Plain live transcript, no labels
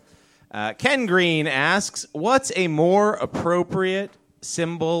Ken Green asks, what's a more appropriate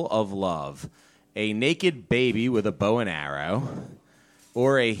symbol of love? A naked baby with a bow and arrow,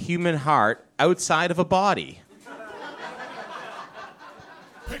 or a human heart outside of a body?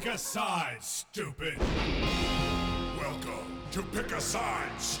 Pick a side, stupid. Welcome to Pick a Side,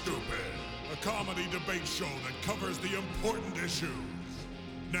 Stupid, a comedy debate show that covers the important issues.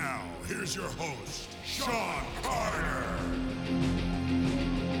 Now, here's your host, Sean Carter.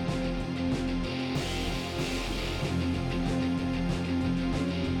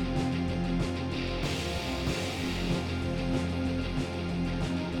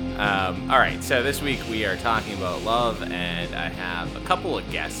 All right, so this week we are talking about love, and I have a couple of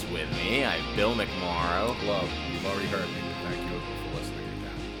guests with me. I have Bill McMorrow. Love, you've already heard me. Thank you for listening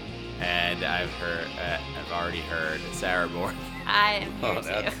again. And I've already heard Sarah Moore. I am here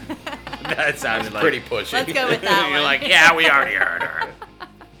too. That sounded like Pretty pushy. Let's go with that You're one. like, yeah, we already heard her.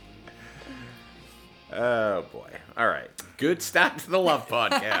 Oh boy! All right. Good start to the Love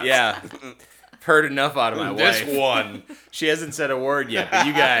Podcast. Yeah, heard enough out of my wife. This one. She hasn't said a word yet, but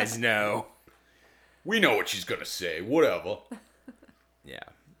you guys know. We know what she's going to say. Whatever. Yeah.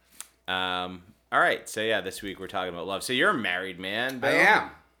 All right. So yeah, this week we're talking about love. So you're a married man, Bill? I am.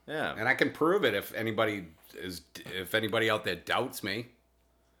 Yeah. And I can prove it if anybody out there doubts me.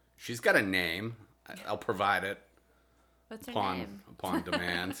 She's got a name. I'll provide it What's her name? upon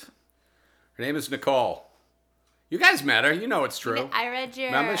demand. Her name is Nicole. You guys met her. You know it's true. I read your.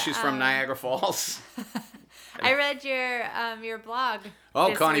 Remember, she's from Niagara Falls. I read your blog. Oh,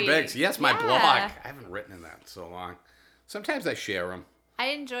 this Connie week. Biggs. Yes, my Yeah. blog. I haven't written in that in so long. Sometimes I share them. I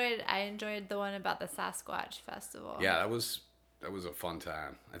enjoyed the one about the Sasquatch Festival. Yeah, that was a fun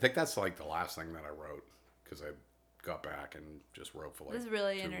time. I think that's like the last thing that I wrote because I got back and just wrote for like It was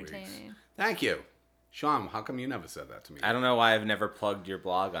really 2 entertaining. weeks. Thank you. Sean, how come you never said that to me? I don't know why I've never plugged your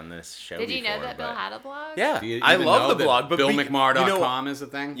blog on this show. Did you know before, that Bill but- had a blog? Yeah, Do you I even love know the that blog, but BillMcMahon.com is a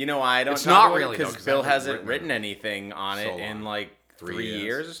thing? You know why I don't? It's talk not about really, it? though, because 'cause I Bill haven't hasn't written written anything on so it in long. like 3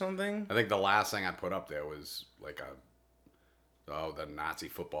 years or something. I think the last thing I put up there was like the Nazi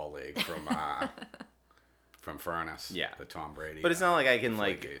football league from Furnace. Yeah. The Tom Brady. But it's not like I can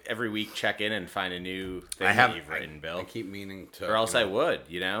Deflategate. every week check in and find a new thing I that have you've written, Bill. I keep meaning to. Or else I would,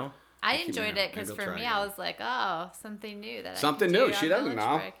 you know. I keep enjoyed meaning- it because maybe for I'll me, try I again. was like, oh, something new that Something I can new. do She on my doesn't lunch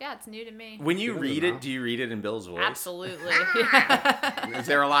know. break. Yeah, it's new to me. When you doesn't read know. it, do you read it in Bill's voice? Absolutely. Is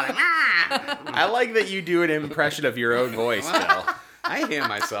there a lot of? I like that you do an impression of your own voice, Bill. I hear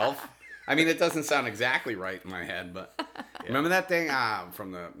myself. I mean, it doesn't sound exactly right in my head, but remember that thing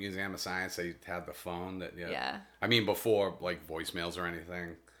from the Museum of Science? They had the phone that. Yeah. I mean, before like voicemails or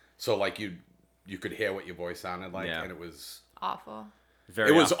anything, so like you could hear what your voice sounded like, Yeah. and it was Awful.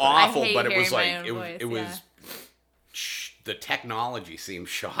 Very it was often. awful, I hate but it was hearing like my own voice, it was. yeah. The technology seemed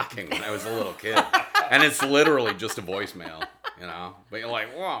shocking when I was a little kid, and it's literally just a voicemail, you know. But you're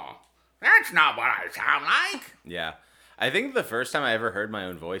like, whoa, that's not what I sound like. Yeah. I think the first time I ever heard my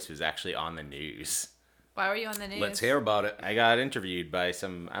own voice was actually on the news. Why were you on the news? Let's hear about it. I got interviewed by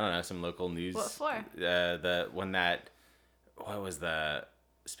some local news. What for? The one that, what was the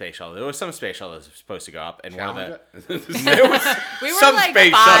space shuttle? There was some space shuttle that was supposed to go up, and one of the We were Some like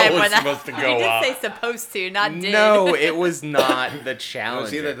space 5 shuttle was when that. supposed to You go did up. say supposed to, not did. no, it was not the It was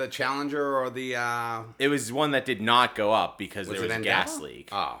Challenger. either the Challenger or the. It was one that did not go up because Was there it was a Endeavour? gas leak.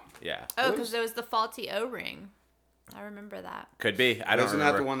 Oh, Yeah, Oh, because there was the faulty O-ring. I remember that. could be. I don't wasn't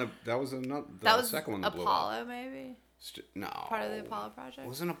remember. that the one that was another That was second one that blew up? Apollo, maybe? No, Part of the Apollo project?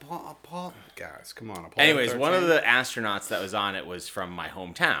 Wasn't Apollo? Guys, come on. Apollo Anyways, one of 13? the astronauts that was on it was from my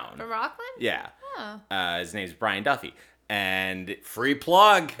hometown. From Rockland? Yeah. Oh. His name's Brian Duffy. And Free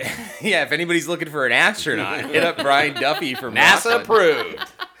plug. yeah, if anybody's looking for an astronaut, hit up Brian Duffy from NASA Rockland.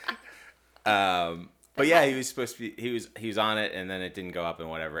 approved. But yeah, he was supposed to be. He was on it, and then it didn't go up and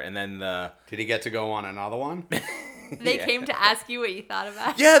whatever. And then Did he get to go on another one? They Yeah. came to ask you what you thought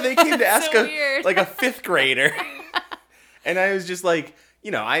about it. yeah, they came to ask So weird. a fifth grader, and I was just like,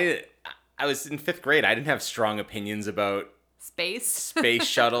 I was in fifth grade. I didn't have strong opinions about Space? space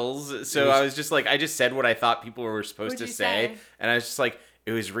shuttles, so I was just like, I just said what I thought people were supposed What'd to you say, say? and I was just like,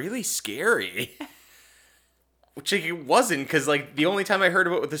 it was really scary. Which like, it wasn't, because like the only time I heard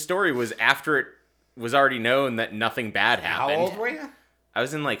about the story was after it was already known that nothing bad How happened. old were you? I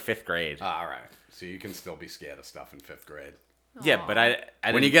was in like fifth grade. All right. So you can still be scared of stuff in fifth grade. Yeah, but I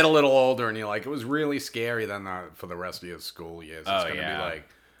When didn't- you get a little older and you're like, it was really scary, then for the rest of your school years, it's Oh, going to yeah. be like,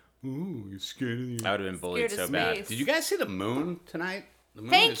 ooh, you're scared of the... I would have been bullied Scared so of bad. space. Did you guys see the moon tonight? The moon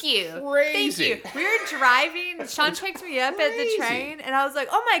Thank is you. Crazy. Thank you. We were driving. Sean picked me up at the crazy. train, and I was like,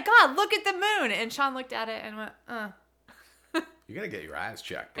 oh my God, look at the moon. And Sean looked at it and went, You gotta get your eyes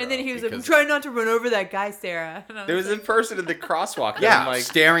checked. And then bro, he was like, I'm because- trying not to run over that guy, Sarah. And I There was a like, person in the crosswalk. And Yeah, I'm like,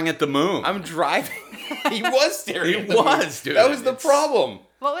 staring at the moon. I'm driving. He was staring. He at the moon. was, dude. That was the It's- problem.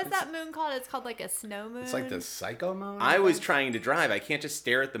 what was that moon called? It's called like a snow moon. It's like the psycho moon. I was trying to drive. I can't just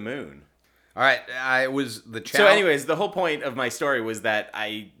stare at the moon. All right, I was the So, challenge. anyways, the whole point of my story was that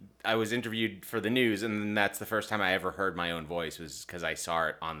I was interviewed for the news, and then that's the first time I ever heard my own voice was because I saw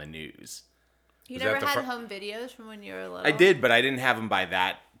it on the news. You Was never that the had fir- home videos from when you were little? I did, but I didn't have them by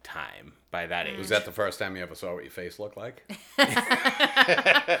that time, by that age. Was that the first time you ever saw what your face looked like?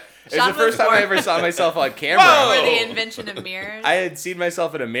 It was Sean the first was time I born- ever saw myself on camera. For the invention of mirrors. I had seen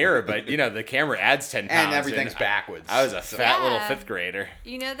myself in a mirror, but the camera adds 10 pounds. And everything's backwards. I was a fat little Yeah. 5th grader.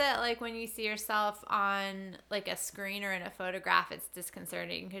 You know that like when you see yourself on like a screen or in a photograph, it's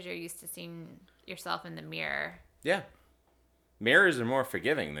disconcerting because you're used to seeing yourself in the mirror. Yeah. Mirrors are more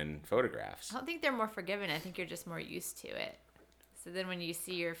forgiving than photographs. I don't think they're more forgiving. I think you're just more used to it. So then when you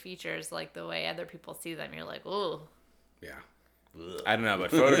see your features like the way other people see them, you're like, ooh. Yeah. I don't know, but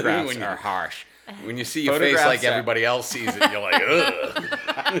photographs When you- are harsh. When you see your face Photographs like are- everybody else sees it, you're like,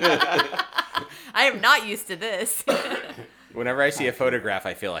 ugh. I am not used to this. Whenever I see a photograph,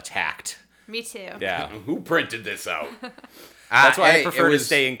 I feel attacked. Me too. Yeah. Who printed this out? That's why Hey, I prefer it to was-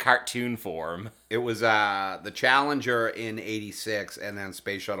 stay in cartoon form. It was the Challenger in '86, and then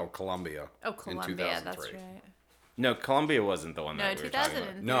Space Shuttle Columbia. Oh, in Columbia, 2003. that's right. No, Columbia wasn't the one No, that we were talking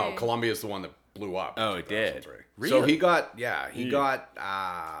about. 2003. No, Columbia's the one that blew up. in Oh, it did? 2003. So Really? he got.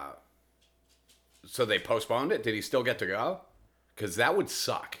 So they postponed it. Did he still get to go? Because that would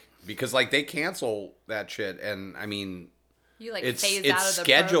suck. Because like they cancel that shit, and I mean, You like it's phased it's out of the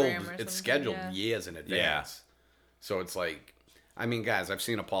scheduled. program or It's something, scheduled yeah. years in advance. So it's like, I mean, guys, I've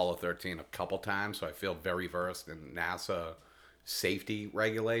seen Apollo 13 a couple times, so I feel very versed in NASA safety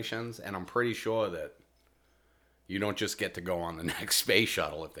regulations, and I'm pretty sure that you don't just get to go on the next space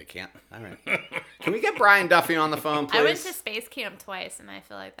shuttle if they can't. All right. Can we get Brian Duffy on the phone, please? I went to space camp twice, and I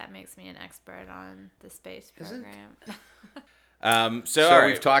feel like that makes me an expert on the space program. So, So all right.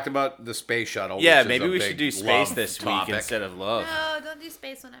 we've talked about the space shuttle. Yeah, which is maybe a we big should do space love this topic. week instead of love. No, don't do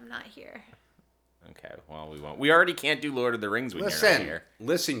space when I'm not here. Okay, well, we won't. We already can't do Lord of the Rings when you're not here.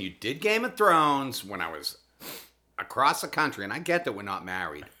 Listen, you did Game of Thrones when I was across the country, and I get that we're not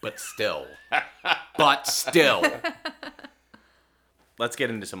married, but still. Let's get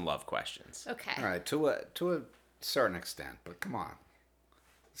into some love questions. Okay. All right, to a certain extent, but come on.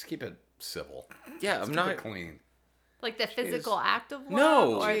 Let's keep it civil. Yeah, Let's I'm keep not it clean. Like the physical act of love?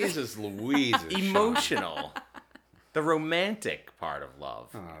 No, Or the, Jesus Louise. emotional. The romantic part of love.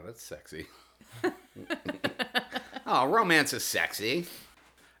 Oh, that's sexy. Oh, romance is sexy.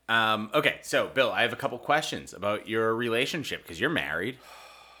 Okay, so Bill, I have a couple questions about your relationship because you're married.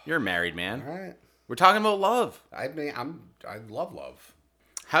 You're a married man. All right. We're talking about love. I mean, I love love.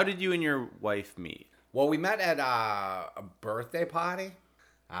 How did you and your wife meet? Well, we met at a birthday party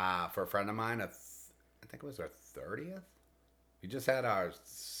for a friend of mine. I think it was our 30th. We just had our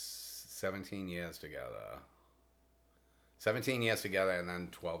 17 years together. 17 years together and then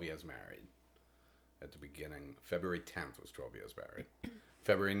 12 years married. At the beginning, February 10th was 12 years married.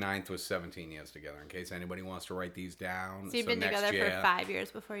 February 9th was 17 years together. In case anybody wants to write these down. so you've been next together year, for 5 years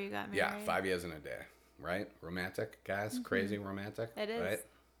before you got married? Yeah, 5 years in a day. Right? Romantic, guys? Crazy romantic? It is. Right?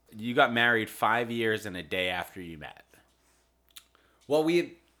 You got married 5 years and a day after you met. Well,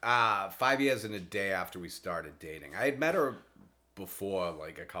 we 5 years and a day after we started dating. I had met her before,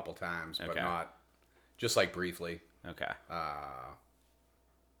 like a couple times, but Okay. not just like briefly. Okay.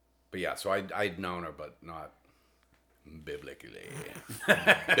 But yeah, so I'd known her, but not biblically.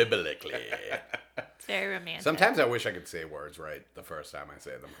 Biblically. It's very romantic. Sometimes I wish I could say words right the first time I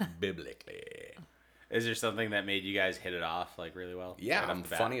say them. Biblically. Is there something that made you guys hit it off like really well? Yeah, Right off I'm the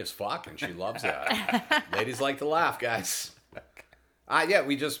bat? funny as fuck, and she loves that. Ladies like to laugh, guys. Yeah,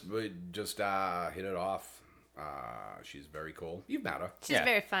 we just hit it off. She's very cool. You've met her. She's Yeah.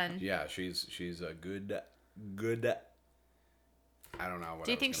 very fun. Yeah, she's a good. I don't know what.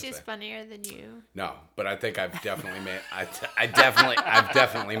 Do you I was think gonna she's say. funnier than you? No, but I think I've definitely made. I've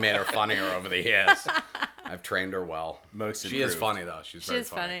definitely made her funnier over the years. I've trained her well. Most She is improved. funny though. She's very is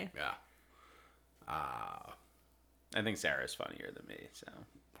funny. Yeah. I think Sarah's funnier than me. So.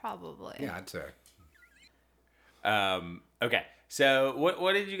 Probably. Yeah, I'd say. Okay. So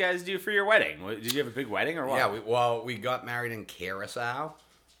what did you guys do for your wedding? Did you have a big wedding or what? Yeah, we got married in Curacao.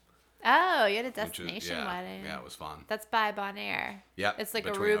 Oh, you had a which is- destination yeah, wedding. Yeah, it was fun. That's by Bonaire. Yep. It's like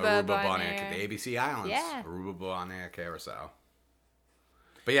between Aruba, Bonaire, Bonaire. the ABC Islands. Yeah. Aruba, Bonaire, Curacao.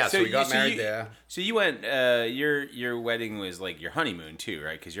 But yeah, so, So we got you- married there. So you went. Your wedding was like your honeymoon too,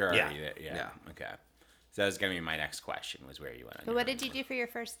 right? Because you're already Yeah. there. Yeah. Yeah. Okay. So that was going to be my next question, was where you went on But your what did you do for your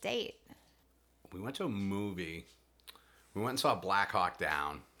first date? We went to a movie. We went and saw Black Hawk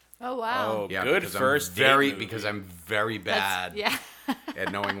Down. Oh wow. Oh, Yeah, good because first date movie. because I'm very bad Yeah.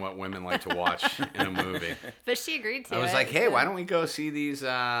 at knowing what women like to watch in a movie. But she agreed to I was it, like, hey, so- why don't we go see these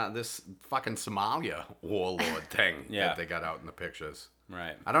this fucking Somalia warlord thing Yeah. that they got out in the pictures?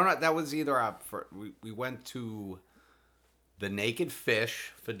 Right. I don't know. That was either we went to the Naked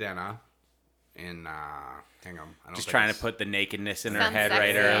Fish for dinner in Hingham. I don't Just think trying to it's- put the nakedness in her Sounds head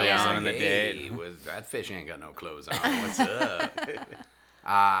right sexy, early yeah. on in the Hey, date. that fish ain't got no clothes on. What's up?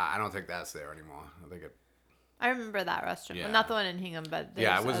 I don't think that's there anymore. I think it. I remember that restaurant. Yeah. Well, not the one in Hingham, but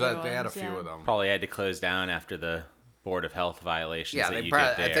Yeah, there's it was. other They had a ones, few yeah. of them. Probably had to close down after the Board of Health violations Yeah, that they you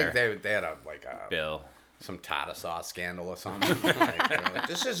probably. did I there. think they had a Bill. some tartar sauce scandal or something. They were like,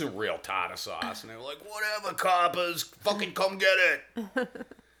 this isn't real tartar sauce, and they were like, whatever, coppers, fucking come get it.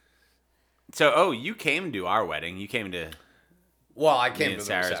 So, you came to our wedding. You came to... Well, I Me came and to the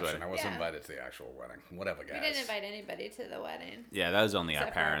Sarah's reception. wedding. I wasn't Yeah. invited to the actual wedding. Whatever, guys. We didn't invite anybody to the wedding. Yeah, that was only our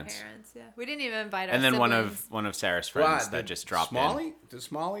Except for parents. Our parents, yeah. We didn't even invite our And then siblings. one of Sarah's Well, friends that did just dropped Smalley? in. Did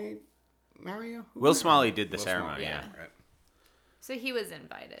Smalley marry you? Who Will married Smalley you? did the Will ceremony, Smalley, yeah. Right. So he was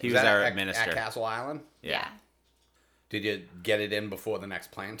invited. He Was was that our at minister. Castle Island? yeah. Did you get it in before the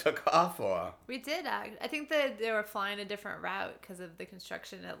next plane took off, or We did act. I think that they were flying a different route because of the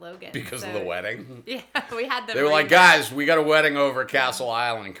construction at Logan. because of so- the wedding? Yeah, we had them. They were like, remake- guys, we got a wedding over at Castle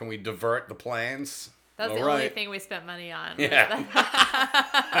Island. Can we divert the planes? That was All the only right. thing we spent money on.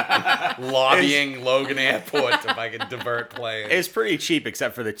 Yeah. Lobbying Logan Airport if I could divert planes. It was pretty cheap,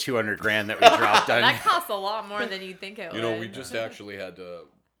 except for the $200,000 that we dropped on. That costs a lot more than you'd think it would. You know, we just actually had to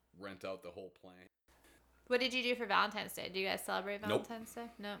rent out the whole plane. What did you do for Valentine's Day? Do you guys celebrate Nope. Valentine's Day?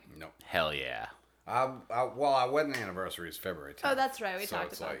 No. No. Hell yeah. Well, our wedding anniversary is February 10th. Oh, that's right. We So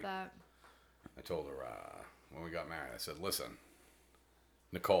talked it's about like- that. I told her when we got married, I said, listen,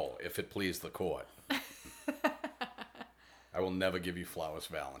 Nicole, if it please the court, I will never give you flowers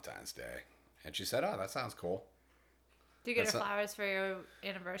for Valentine's Day. And she said, oh, that sounds cool. Do you get her That's not- flowers for your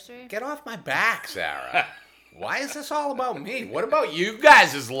anniversary? Get off my back, Sarah. Why is this all about me? What about you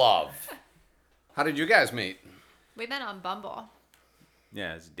guys' love? How did you guys meet? We met on Bumble,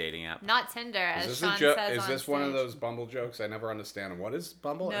 Yeah, it's a dating app. not Tinder, as Is this Sean a joke? says Is on this one of stage. those Bumble jokes? I never understand. What is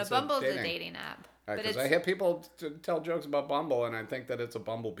Bumble? No, It's Bumble's a dating app. But Because it's I hear people tell jokes about Bumble, and I think that it's a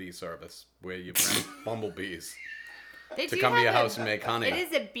bumblebee service where you rent bumblebees they to do come to your have house and make honey. It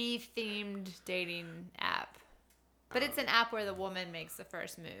is a bee-themed dating app, but it's an app where the woman makes the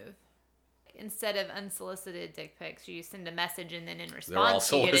first move. Instead of unsolicited dick pics, you send a message and then in They're all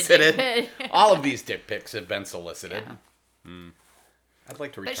response you get a solicited. dick pic. All of these dick pics have been solicited. Yeah. I'd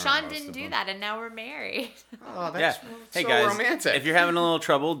like to return But Sean most didn't of do them. that, and now we're married. Oh, Yeah. that's Hey so guys, romantic. if you're having a little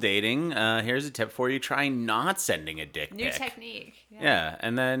trouble dating, here's a tip for you: try not sending a dick New pic. technique. Yeah,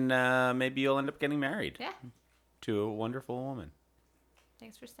 and then maybe you'll end up getting married Yeah. to a wonderful woman.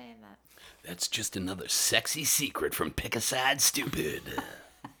 Thanks for saying that. That's just another sexy secret from Pick a Side Stupid.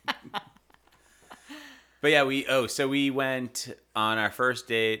 But yeah, we went on our first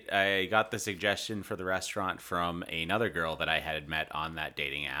date. I got the suggestion for the restaurant from another girl that I had met on that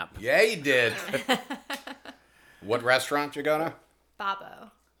dating app. Yeah, you did. What restaurant you gonna?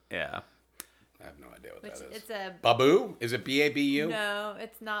 Babo. Yeah. I have no idea what Which that is. it's a Babu? Is it B-A-B-U? no,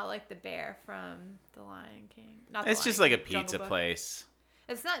 it's not like the bear from The Lion King. Not It's The just Lion like a King, Jungle pizza Book. place.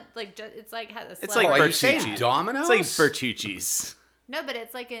 It's not like it's like has a It's celebrity- like Are you saying Bertucci. Domino's? It's like Bertucci's. No, but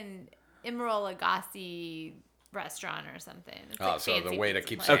it's like an Emerald Lagasse restaurant or something. It's Oh, like so the fancy waiter pizza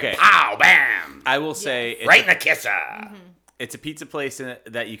keeps place. saying, Okay. pow, bam! I will say it's, Right in the kisser! it's a pizza place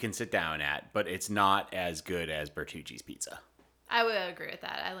that you can sit down at, but it's not as good as Bertucci's pizza. I would agree with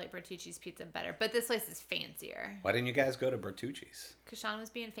that. I like Bertucci's pizza better, but this place is fancier. Why didn't you guys go to Bertucci's? Because Sean was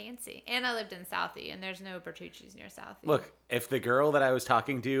being fancy, and I lived in Southie, and there's no Bertucci's near Southie. Look, if the girl that I was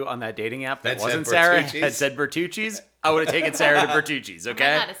talking to on that dating app that That said wasn't Sarah Bertucci's? had said Bertucci's, I would have taken Sarah to Bertucci's, I might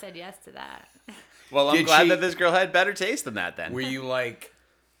okay? not have said yes to that. Well, I'm Did glad she- that this girl had better taste than that then. Were you like,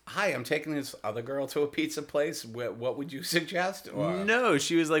 hi, I'm taking this other girl to a pizza place. What would you suggest? Or... No,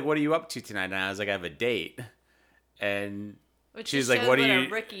 she was like, "What are you up to tonight?" And I was like, "I have a date." And Which she's just like, shows "What are a you?"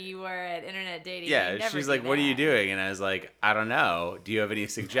 rookie you were at internet dating. Yeah, You never she's do like, "What are you that. doing?" And I was like, "I don't know. Do you have any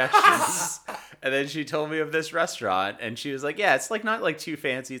suggestions?" And then she told me of this restaurant, and she was like, "Yeah, it's like not like too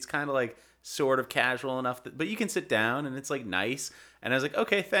fancy. It's kind of like sort of casual enough, but you can sit down, and it's like nice." And I was like,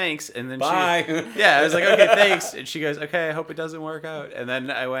 "Okay, thanks." And then Bye. yeah, I was like, "Okay, thanks." And she goes, "Okay, I hope it doesn't work out." And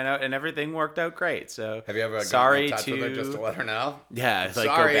then I went out, and everything worked out great. So Have you ever sorry gotten in touch with her just to let her know? yeah, like, go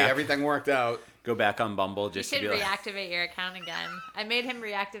Sorry, back. everything worked out. Go back on Bumble You just should to be like, reactivate your account again. I made him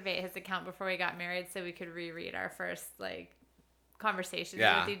reactivate his account before we got married so we could reread our first conversations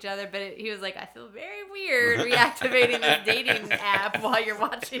Yeah. with each other. But he was like, I feel very weird reactivating this dating app while you're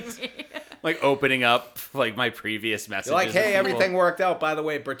watching me. like opening up like my previous messages. You're like, with hey, people. everything worked out. By the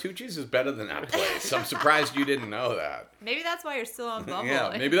way, Bertucci's is better than that place. I'm surprised you didn't know that. Maybe that's why you're still on Bumble.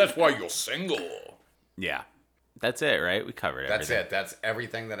 Yeah, maybe that's why you're single. Yeah. That's it, right? We covered That's everything. it. That's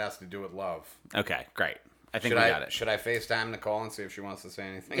everything that has to do with love. Okay, great. I think Should we I got it. should I FaceTime Nicole and see if she wants to say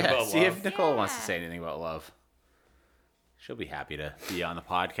anything Yeah, about see love? if Nicole wants to Yeah. say anything about love. She'll be happy to be on the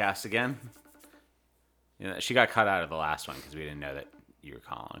podcast again. You know, she got cut out of the last one because we didn't know that you were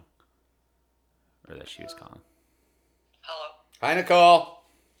calling. Or that she was calling. Hello. Hi, Nicole.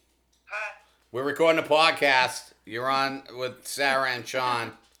 Hi. We're recording a podcast. You're on with Sarah and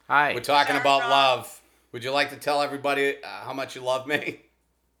Sean. Hi. We're talking Sarah, about Sean. love. Would you like to tell everybody how much you love me?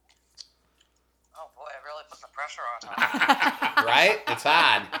 Oh boy, I really put the pressure on. Huh? Right? It's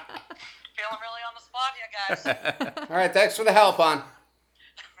hard. Feeling really on the spot here, guys. All right, thanks for the help, hon.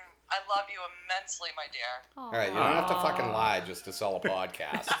 I love you immensely, my dear. All right, you don't have to fucking lie just to sell a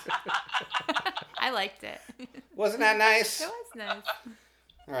podcast. I liked it. It Wasn't that nice? was nice.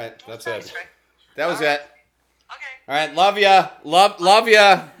 All right, that's Thanks, it. Rick. That was All right. it. Okay. All right, love ya. Love ya. Love you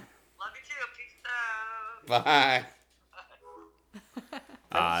too. Peace out. Bye.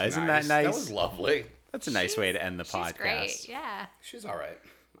 Isn't that nice? That was lovely. That's a nice way to end the She's podcast. great. Yeah. She's all right.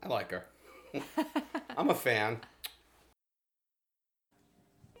 I like her. I'm a fan.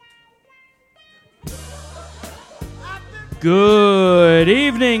 Good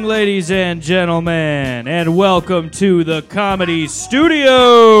evening, ladies and gentlemen, and welcome to the Comedy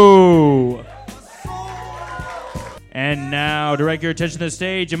Studio. And now, direct your attention to the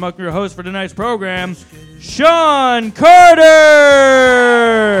stage and welcome your host for tonight's program, Sean Carter.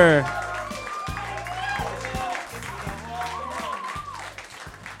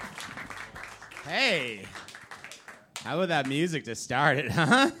 Hey, how about that music to start it,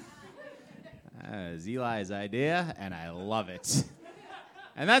 huh? That was Eli's idea, and I love it.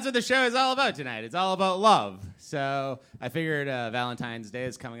 And that's what the show is all about tonight. It's all about love. So I figured Valentine's Day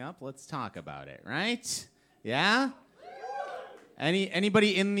is coming up. Let's talk about it, right? Yeah?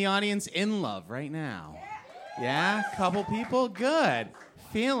 Anybody in the audience in love right now? Yeah? Couple people? Good.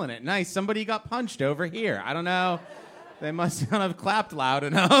 Feeling it. Nice. Somebody got punched over here. I don't know. They must not have clapped loud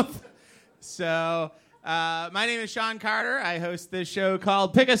enough. So, my name is Sean Carter. I host this show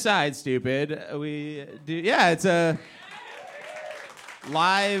called Pick a Side, Stupid. It's a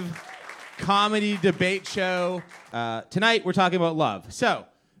live comedy debate show. Tonight, we're talking about love. So,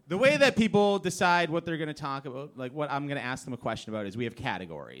 the way that people decide what they're going to talk about, like what I'm going to ask them a question about, is we have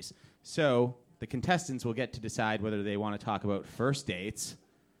categories. So, the contestants will get to decide whether they want to talk about first dates,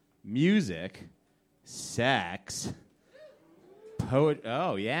 music, sex,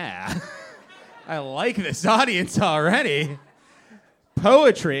 oh, yeah. I like this audience already.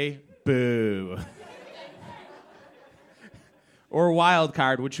 Poetry, boo. Or wild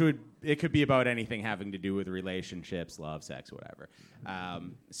card, it could be about anything having to do with relationships, love, sex, whatever.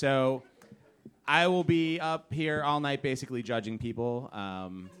 So I will be up here all night basically judging people.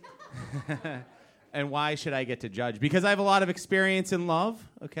 And why should I get to judge? Because I have a lot of experience in love,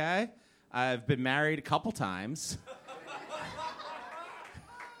 okay? I've been married a couple times.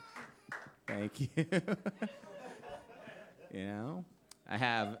 Thank you. You know, I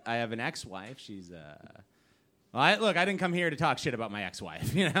have an ex-wife. She's I didn't come here to talk shit about my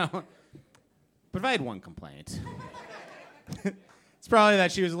ex-wife, you know. But if I had one complaint, it's probably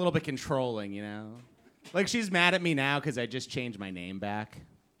that she was a little bit controlling, you know. Like she's mad at me now because I just changed my name back.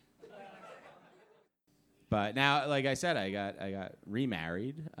 But now, like I said, I got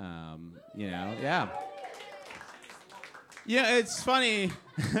remarried. You know, yeah. Yeah, it's funny.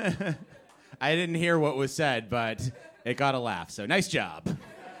 I didn't hear what was said, but it got a laugh. So nice job,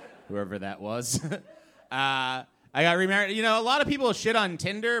 whoever that was. I got remarried. You know, a lot of people shit on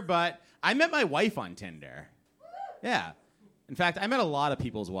Tinder, but I met my wife on Tinder. Yeah. In fact, I met a lot of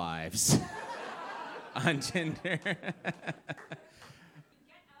people's wives on Tinder.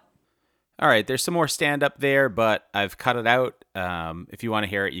 All right, there's some more stand-up there, but I've cut it out. If you want to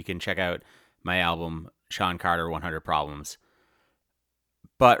hear it, you can check out my album, Sean Carter, 100 Problems.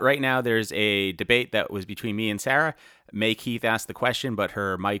 But right now, there's a debate that was between me and Sarah. May Keith asked the question, but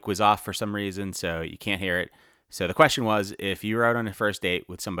her mic was off for some reason, so you can't hear it. So the question was, if you were out on a first date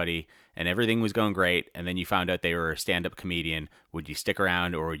with somebody and everything was going great, and then you found out they were a stand-up comedian, would you stick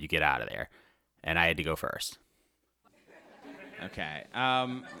around or would you get out of there? And I had to go first. Okay.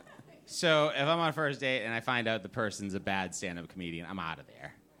 So if I'm on a first date and I find out the person's a bad stand-up comedian, I'm out of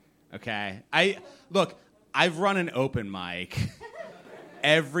there. Okay? I've run an open mic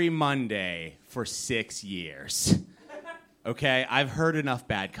every Monday for 6 years. Okay? I've heard enough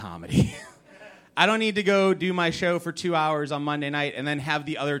bad comedy. I don't need to go do my show for 2 hours on Monday night and then have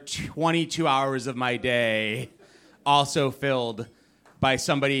the other 22 hours of my day also filled by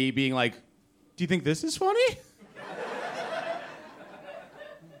somebody being like, do you think this is funny?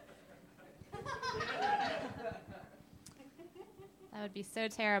 That would be so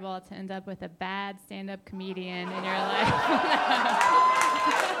terrible to end up with a bad stand-up comedian in your life.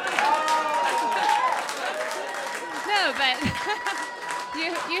 No, but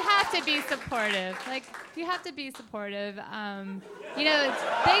you have to be supportive. Like, you have to be supportive. You know,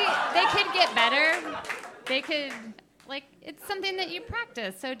 they could get better. They could, like, it's something that you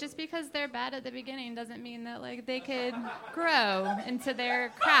practice. So just because they're bad at the beginning doesn't mean that, like, they could grow into their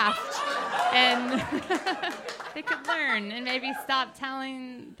craft and they could learn and maybe stop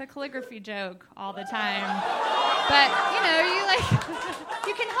telling the calligraphy joke all the time. But, you know,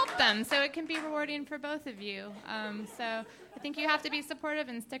 you can help them, so it can be rewarding for both of you. So I think you have to be supportive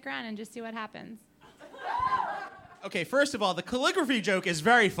and stick around and just see what happens. Okay, first of all, the calligraphy joke is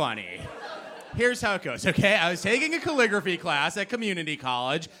very funny. Here's how it goes, okay? I was taking a calligraphy class at community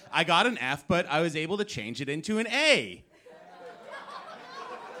college. I got an F, but I was able to change it into an A.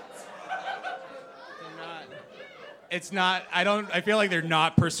 I feel like they're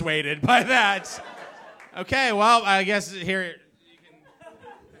not persuaded by that. Okay, well, I guess here...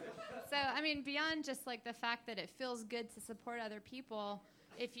 So, I mean, beyond just, like, the fact that it feels good to support other people,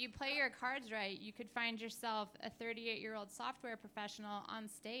 if you play your cards right, you could find yourself a 38-year-old software professional on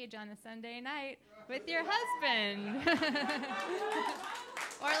stage on a Sunday night with your husband.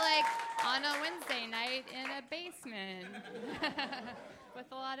 Or, like, on a Wednesday night in a basement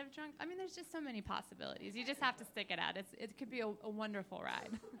with a lot of drunk... I mean, there's just so many possibilities. You just have to stick it out. It could be a wonderful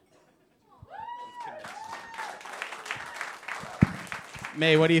ride.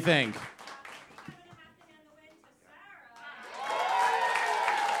 May, what do you think?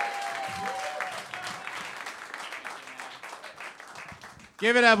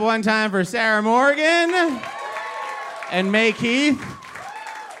 Give it up one time for Sarah Morgan and May Keith.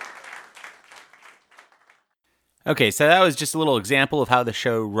 Okay, so that was just a little example of how the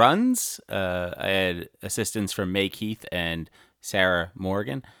show runs. I had assistance from May Keith and Sarah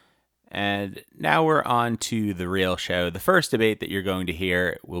Morgan. And now we're on to the real show. The first debate that you're going to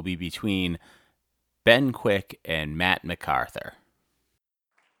hear will be between Ben Quick and Matt MacArthur.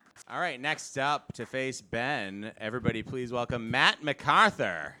 All right, next up to face Ben, everybody please welcome Matt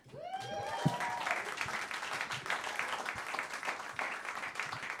MacArthur.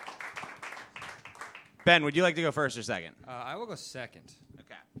 Ben, would you like to go first or second? I will go second.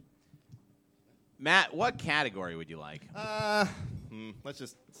 Okay. Matt, what category would you like? Let's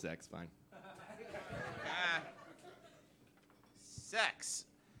just sex, fine. Sex.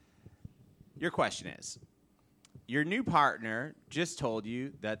 Your question is, your new partner just told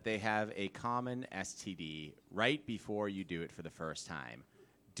you that they have a common STD right before you do it for the first time.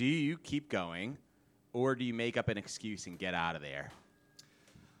 Do you keep going, or do you make up an excuse and get out of there?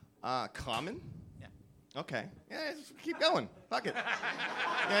 Common? Yeah. Okay. Yeah, just keep going. Fuck it. You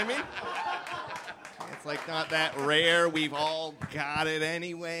know what I mean? It's like not that rare. We've all got it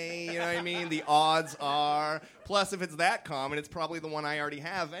anyway. You know what I mean? The odds are. Plus, if it's that common, it's probably the one I already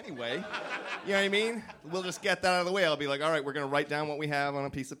have anyway. You know what I mean? We'll just get that out of the way. I'll be like, all right, we're going to write down what we have on a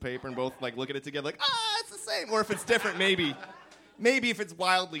piece of paper and both like look at it together like, it's the same. Or if it's different, maybe if it's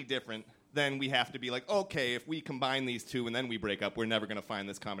wildly different, then we have to be like, okay, if we combine these two and then we break up, we're never going to find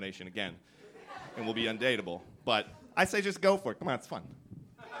this combination again. And we'll be undateable. But I say just go for it. Come on, it's fun.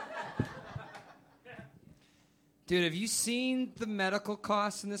 Dude, have you seen the medical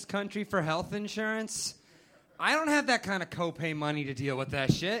costs in this country for health insurance? I don't have that kind of copay money to deal with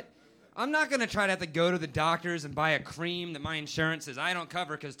that shit. I'm not going to try to have to go to the doctors and buy a cream that my insurance says I don't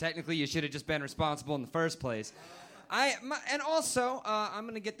cover because technically you should have just been responsible in the first place. And also, I'm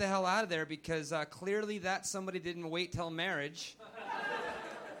going to get the hell out of there because clearly that somebody didn't wait till marriage.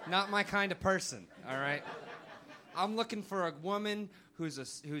 Not my kind of person, all right? I'm looking for a woman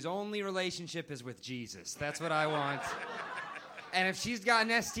whose only relationship is with Jesus. That's what I want. And if she's got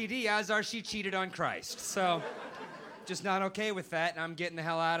an STD, odds are she cheated on Christ. So, just not okay with that, and I'm getting the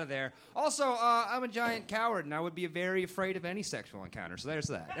hell out of there. Also, I'm a giant coward, and I would be very afraid of any sexual encounter. So there's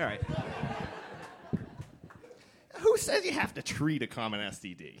that. All right. Who says you have to treat a common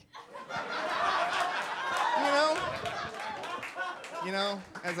STD? You know,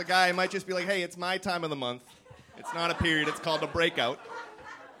 as a guy, I might just be like, hey, it's my time of the month. It's not a period. It's called a breakout.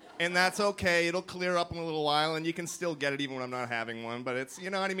 And that's okay. It'll clear up in a little while, and you can still get it even when I'm not having one. But it's, you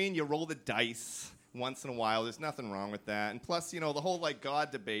know what I mean? You roll the dice once in a while. There's nothing wrong with that. And plus, you know, the whole, like,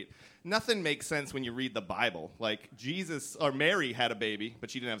 God debate, nothing makes sense when you read the Bible. Like, Jesus, or Mary had a baby, but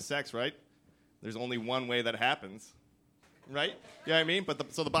she didn't have sex, right? There's only one way that happens. Right? You know what I mean?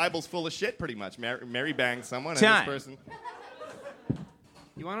 But so the Bible's full of shit, pretty much. Mary banged someone, and this person...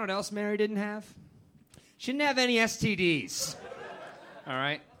 You want to know what else Mary didn't have? She didn't have any STDs. All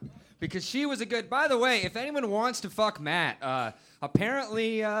right? Because she was a good... By the way, if anyone wants to fuck Matt,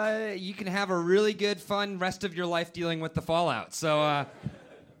 apparently you can have a really good, fun rest of your life dealing with the fallout. So,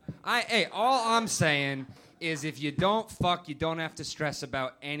 hey, all I'm saying is if you don't fuck, you don't have to stress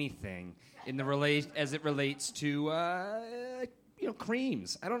about anything in the as it relates to,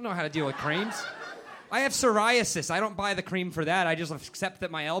 creams. I don't know how to deal with creams. I have psoriasis. I don't buy the cream for that. I just accept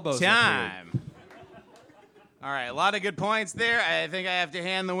that my elbows Time. All right, a lot of good points there. I think I have to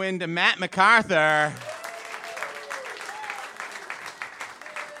hand the win to Matt MacArthur.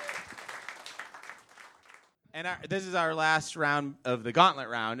 And this is our last round of the gauntlet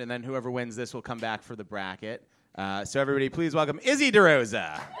round, and then whoever wins this will come back for the bracket. So everybody, please welcome Izzy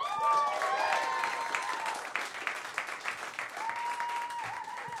DeRosa.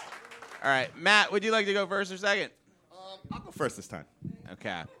 All right, Matt, would you like to go first or second? I'll go first this time.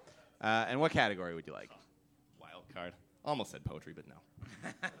 Okay. And what category would you like? Wild card. Almost said poetry, but no.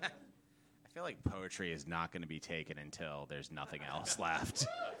 I feel like poetry is not going to be taken until there's nothing else left.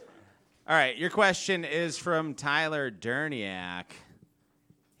 All right, your question is from Tyler Derniak.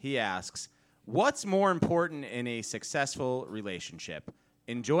 He asks, what's more important in a successful relationship?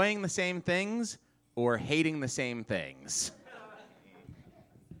 Enjoying the same things or hating the same things?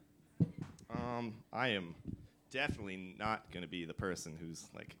 I am definitely not going to be the person whose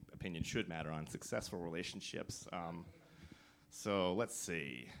opinion should matter on successful relationships. So let's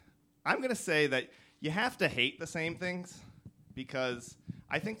see. I'm going to say that you have to hate the same things because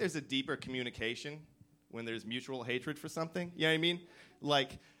I think there's a deeper communication when there's mutual hatred for something. You know what I mean?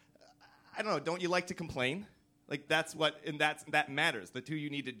 Like, I don't know. Don't you like to complain? Like that matters. The two you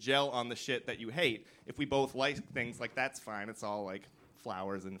need to gel on the shit that you hate. If we both like things, that's fine. It's all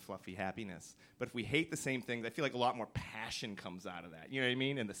flowers and fluffy happiness. But if we hate the same things, I feel like a lot more passion comes out of that. You know what I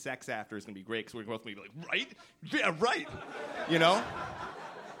mean? And the sex after is going to be great because we're both going to be like, right? Yeah, right. You know?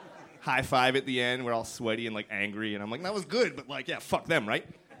 High five at the end. We're all sweaty and angry. And I'm like, that was good. But yeah, fuck them, right?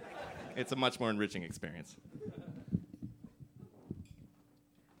 It's a much more enriching experience.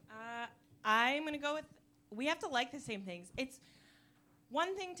 I'm going to go with, we have to like the same things. It's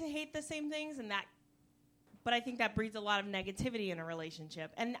one thing to hate the same things but I think that breeds a lot of negativity in a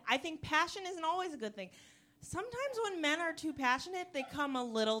relationship. And I think passion isn't always a good thing. Sometimes when men are too passionate, they come a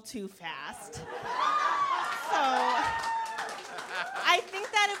little too fast. So I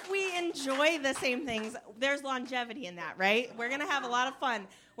think that if we enjoy the same things, there's longevity in that, right? We're going to have a lot of fun.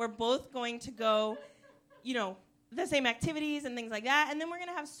 We're both going to go, the same activities and things like that. And then we're going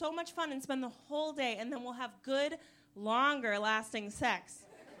to have so much fun and spend the whole day. And then we'll have good, longer lasting sex.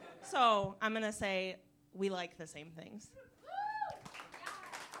 So I'm going to say we like the same things.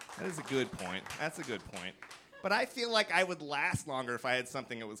 That is a good point. That's a good point. But I feel like I would last longer if I had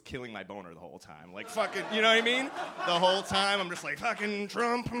something that was killing my boner the whole time. Fucking, you know what I mean? The whole time I'm just fucking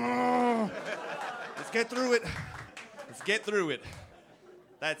Trump. Let's get through it. Let's get through it.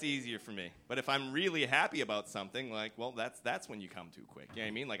 That's easier for me. But if I'm really happy about something, that's when you come too quick. You know what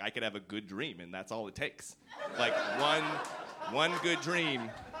I mean? I could have a good dream, and that's all it takes. One good dream.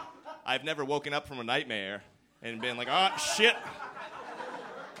 I've never woken up from a nightmare and been like, oh, shit.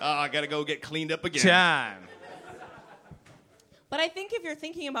 Oh, I got to go get cleaned up again. Time. But I think if you're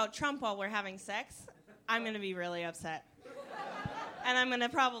thinking about Trump while we're having sex, I'm going to be really upset. And I'm going to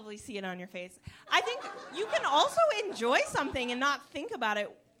probably see it on your face. I think you can also enjoy something and not think about it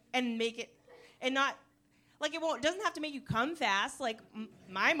and make it, and not, it doesn't have to make you come fast.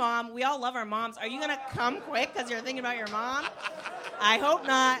 My mom, we all love our moms. Are you going to come quick because you're thinking about your mom? I hope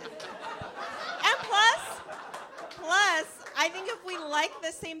not. And plus, I think if we like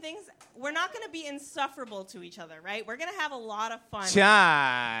the same things, we're not going to be insufferable to each other, right? We're going to have a lot of fun.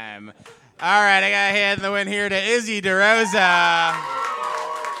 Time. All right, I got to hand the win here to Izzy DeRosa.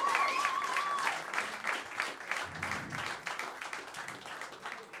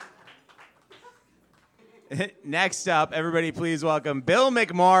 Next up, everybody please welcome Bill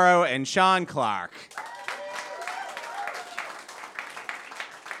McMorrow and Sean Clark.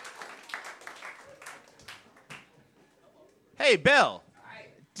 Hey, Bill. Hi.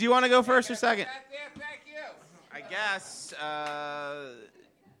 Do you want to go first or second? Yeah, thank you. I guess. I'll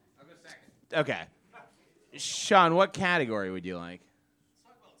go second. Okay. Sean, what category would you like?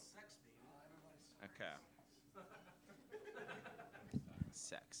 Let's talk about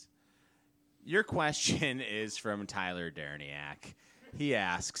Your question is from Tyler Derniak. He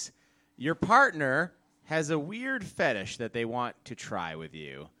asks, your partner has a weird fetish that they want to try with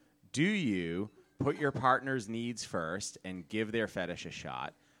you. Do you put your partner's needs first and give their fetish a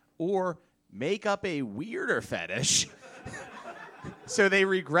shot, or make up a weirder fetish so they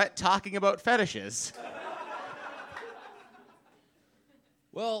regret talking about fetishes?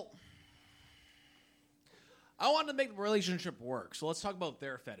 Well, I want to make the relationship work, so let's talk about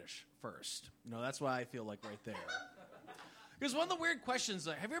their fetish first. That's what I feel like right there. Because one of the weird questions,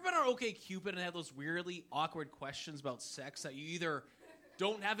 have you ever been on OkCupid and had those weirdly awkward questions about sex that you either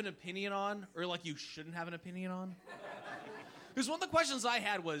don't have an opinion on or like you shouldn't have an opinion on? Because one of the questions I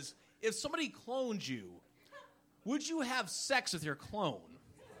had was, if somebody cloned you, would you have sex with your clone?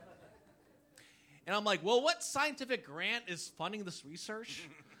 And I'm like, well, what scientific grant is funding this research?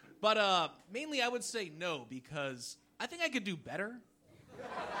 But mainly I would say no, because I think I could do better.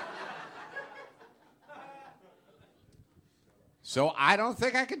 So I don't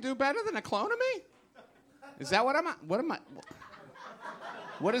think I could do better than a clone of me? Is that what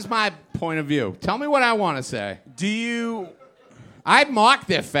what is my point of view? Tell me what I want to say. I mock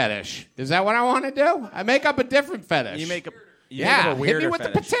their fetish. Is that what I want to do? I make up a different fetish. You make up a weirder hit me with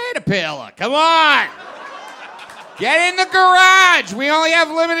fetish. the potato peeler. Come on. Get in the garage. We only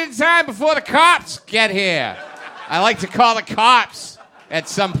have limited time before the cops get here. I like to call the cops at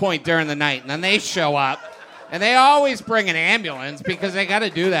some point during the night, and then they show up, and they always bring an ambulance because they got to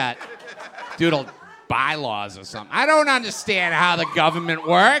do that. Doodle bylaws or something. I don't understand how the government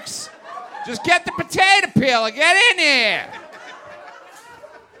works. Just get the potato peeler. Get in here.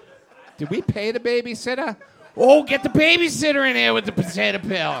 Did we pay the babysitter? Oh, get the babysitter in here with the potato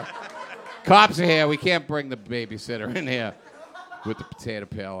peeler. Cops are here. We can't bring the babysitter in here with the potato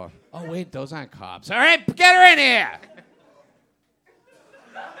peeler. Oh, wait, those aren't cops. All right, get her in here.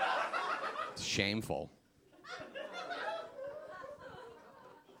 It's shameful.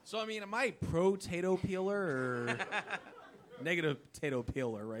 So, I mean, am I pro-tato peeler or negative potato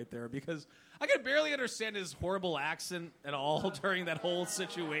peeler right there? Because I could barely understand his horrible accent at all during that whole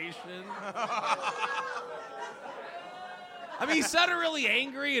situation. I mean, he sounded really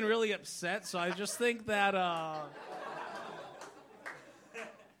angry and really upset, so I just think that, at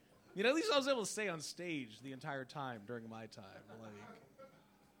least I was able to stay on stage the entire time during my time.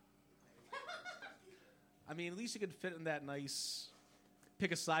 At least you could fit in that nice,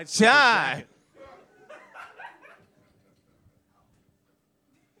 pick a side. John!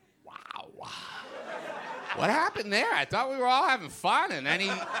 Wow. What happened there? I thought we were all having fun, and then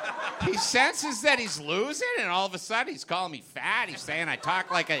he senses that he's losing, and all of a sudden he's calling me fat. He's saying I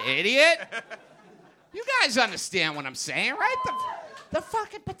talk like an idiot. You guys understand what I'm saying, right? The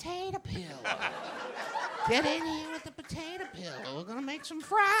fucking potato peeler. Get in here with the potato peeler. We're gonna make some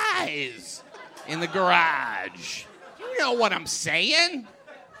fries in the garage. You know what I'm saying?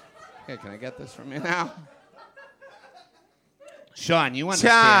 Okay, can I get this from you now? Sean, you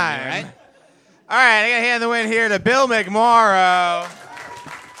understand me, right? All right, I got to hand the win here to Bill McMorrow.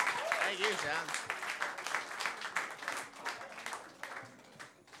 Thank you, John.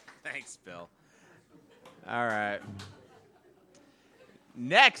 Thanks, Bill. All right.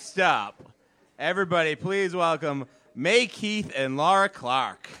 Next up, everybody, please welcome May Keith and Laura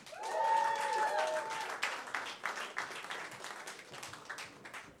Clark.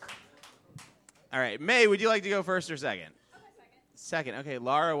 All right, May, would you like to go first or second? Second. Okay,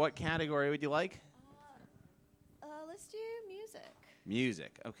 Laura, what category would you like? Let's do music.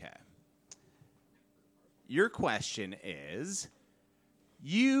 Music, okay. Your question is,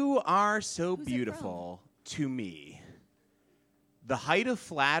 you are so beautiful to me. The height of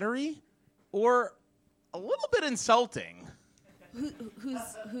flattery or a little bit insulting?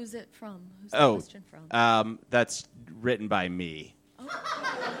 Who's it from? Who's the question from? That's written by me.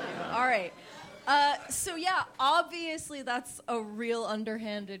 Oh. All right. So yeah, obviously that's a real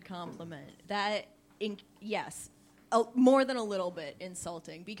underhanded compliment. Yes, more than a little bit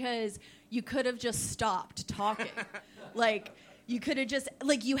insulting, because you could have just stopped talking. You could have just,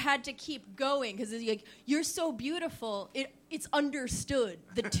 you had to keep going, because you're so beautiful. It's understood.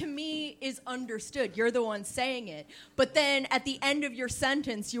 The to me is understood. You're the one saying it. But then at the end of your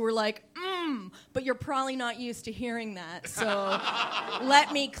sentence, you were like, but you're probably not used to hearing that. So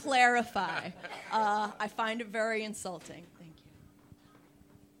let me clarify. I find it very insulting. Thank you.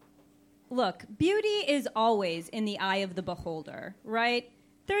 Look, beauty is always in the eye of the beholder, right?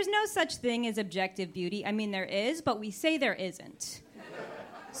 There's no such thing as objective beauty. I mean, there is, but we say there isn't.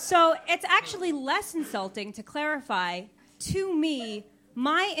 So it's actually less insulting to clarify, to me,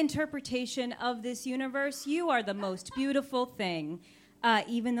 my interpretation of this universe, you are the most beautiful thing.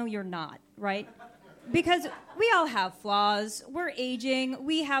 even though you're not, right? Because we all have flaws. We're aging.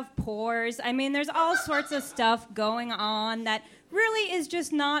 We have pores. I mean, there's all sorts of stuff going on that really is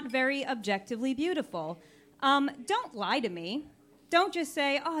just not very objectively beautiful. Don't lie to me. Don't just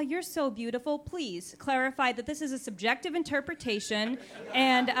say, oh, you're so beautiful. Please clarify that this is a subjective interpretation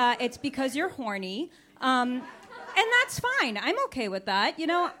and it's because you're horny. And that's fine. I'm okay with that. You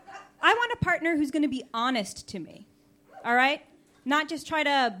know, I want a partner who's going to be honest to me. All right? Not just try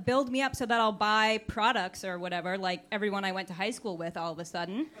to build me up so that I'll buy products or whatever, like everyone I went to high school with all of a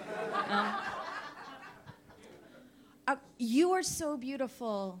sudden. You are so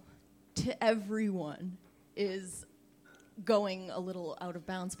beautiful to everyone is going a little out of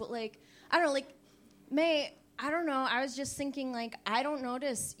bounds. But, like, I don't know, like, May, I don't know. I was just thinking, like, I don't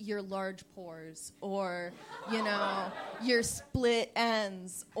notice your large pores or, you know, your split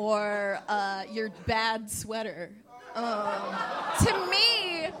ends or your bad sweater. To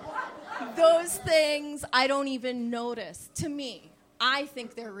me, those things I don't even notice. To me, I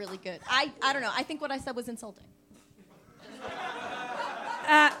think they're really good. I don't know. I think what I said was insulting.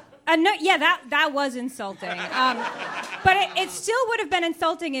 No, yeah, that was insulting. But it still would have been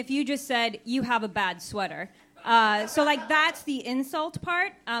insulting if you just said you have a bad sweater. So, like, that's the insult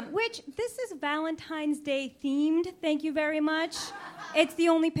part, which this is Valentine's Day themed. Thank you very much. It's the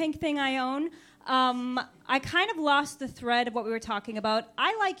only pink thing I own. I kind of lost the thread of what we were talking about.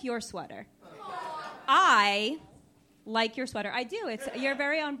 I like your sweater. I like your sweater. I do. You're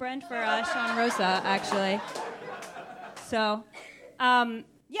very on brand for Sean Rosa, actually. So,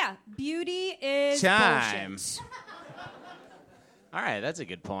 yeah, beauty is time. bullshit. All right, that's a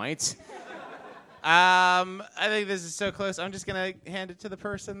good point. I think this is so close. I'm just going to hand it to the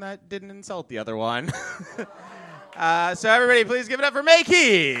person that didn't insult the other one. So everybody, please give it up for May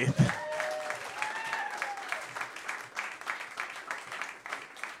Keith.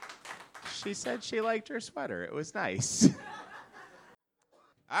 She said she liked her sweater. It was nice.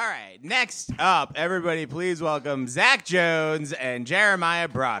 All right, next up, everybody, please welcome Zach Jones and Jeremiah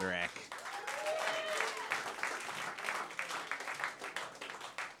Broderick.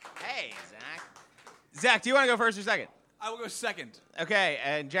 Hey, Zach. Zach, do you want to go first or second? I will go second. Okay,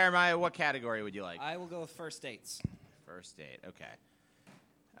 and Jeremiah, what category would you like? I will go with first dates. First date,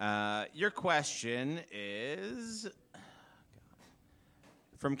 okay. Your question is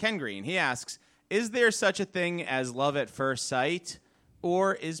from Ken Green. He asks, is there such a thing as love at first sight,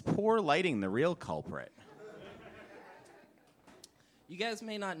 or is poor lighting the real culprit? You guys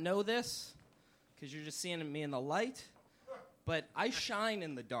may not know this because you're just seeing me in the light, but I shine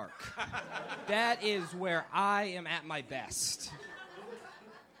in the dark. That is where I am at my best.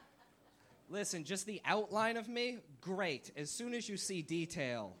 Listen, just the outline of me, great. As soon as you see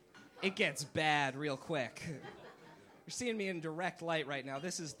detail, it gets bad real quick. You're seeing me in direct light right now.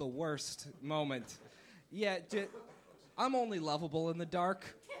 This is the worst moment. Yeah, I'm only lovable in the dark.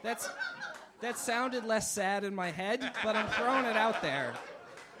 That sounded less sad in my head, but I'm throwing it out there.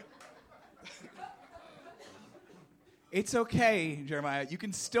 It's okay, Jeremiah. You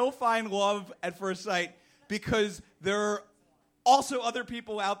can still find love at first sight because there are also other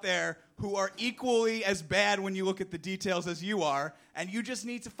people out there who are equally as bad when you look at the details as you are, and you just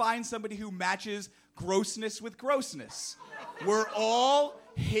need to find somebody who matches grossness with grossness. We're all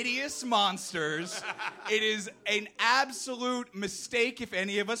hideous monsters. It is an absolute mistake if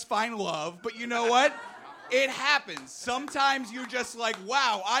any of us find love, but you know what? It happens. Sometimes you're just like,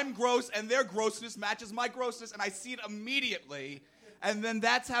 wow, I'm gross, and their grossness matches my grossness, and I see it immediately. And then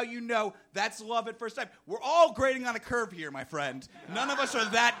that's how you know that's love at first sight. We're all grading on a curve here, my friend. None of us are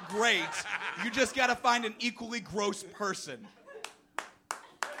that great. You just got to find an equally gross person.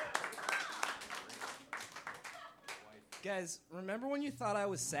 Guys, remember when you thought I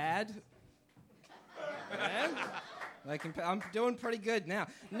was sad? Yeah? Like, I'm doing pretty good now.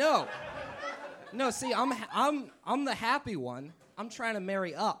 No, see, I'm the happy one. I'm trying to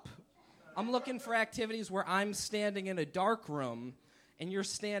marry up. I'm looking for activities where I'm standing in a dark room and you're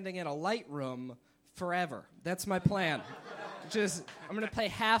standing in a light room forever. That's my plan. I'm going to pay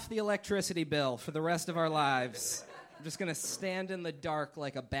half the electricity bill for the rest of our lives. I'm just going to stand in the dark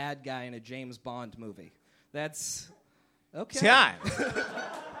like a bad guy in a James Bond movie. That's okay. Time.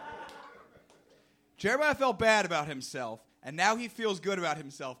 Jeremiah felt bad about himself, and now he feels good about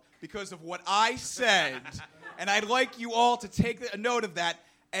himself because of what I said. And I'd like you all to take a note of that.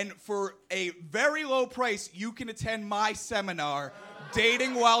 And for a very low price, you can attend my seminar,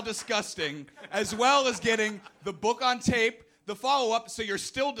 Dating While Disgusting, as well as getting the book on tape, the follow-up, so you're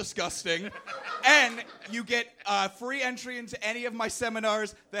still disgusting. And you get free entry into any of my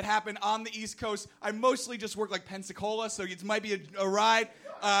seminars that happen on the East Coast. I mostly just work like Pensacola, so it might be a ride.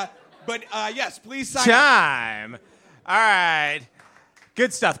 But yes, please sign up. Time. All right.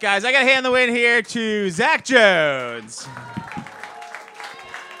 Good stuff, guys. I got to hand the win here to Zach Jones.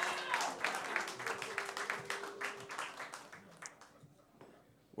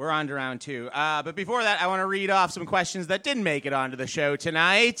 We're on to round 2. But before that, I want to read off some questions that didn't make it onto the show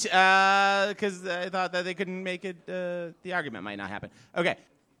tonight because I thought that they couldn't make it. The argument might not happen. Okay.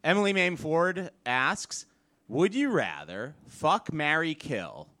 Emily Mame Ford asks, would you rather fuck, marry,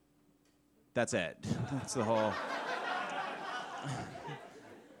 kill? That's it. That's the whole...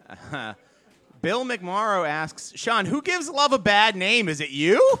 Bill McMorrow asks, Sean, who gives love a bad name? Is it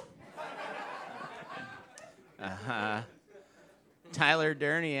you? Tyler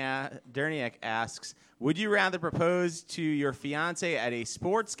Derniak asks, would you rather propose to your fiance at a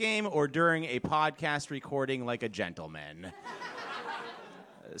sports game or during a podcast recording like a gentleman?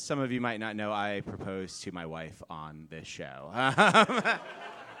 Some of you might not know I proposed to my wife on this show.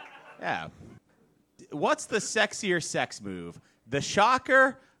 Yeah. What's the sexier sex move? The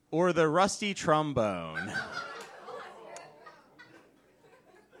shocker or the rusty trombone?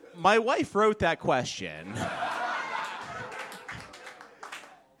 My wife wrote that question.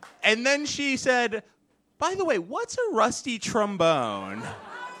 And then she said, by the way, what's a rusty trombone?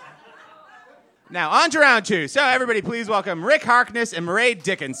 Now, on to round 2. So, everybody, please welcome Rick Harkness and Mairead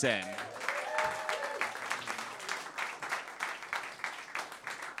Dickinson.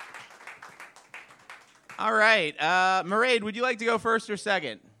 All right. Mairead, would you like to go first or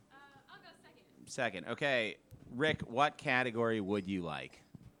second? I'll go second. Second. Okay. Rick, what category would you like?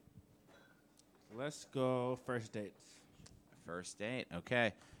 Let's go first dates. First date.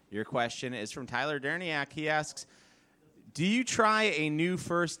 Okay. Your question is from Tyler Derniak. He asks, do you try a new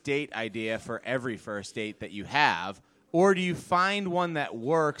first date idea for every first date that you have, or do you find one that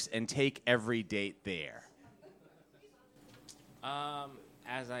works and take every date there?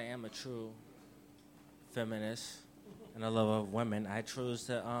 As I am a true feminist and a lover of women, I choose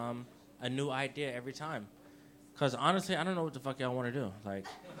to, a new idea every time. Because honestly, I don't know what the fuck y'all want to do. Like,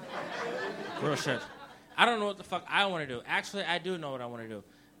 real shit. I don't know what the fuck I want to do. Actually, I do know what I want to do.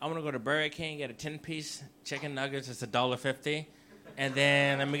 I want to go to Burger King, get a 10-piece chicken nuggets. It's $1.50. And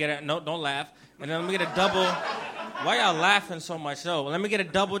then let me get a, no, don't laugh. And then let me get a double. Why y'all laughing so much, though? Let me get a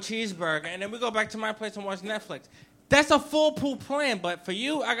double cheeseburger. And then we go back to my place and watch Netflix. That's a foolproof plan. But for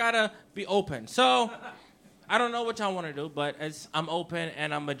you, I got to be open. So I don't know what y'all want to do, but I'm open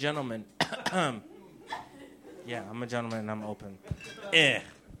and I'm a gentleman. Yeah, I'm a gentleman and I'm open.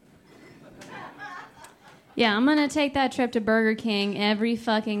 Yeah, I'm going to take that trip to Burger King every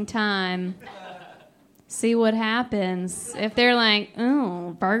fucking time. See what happens. If they're like,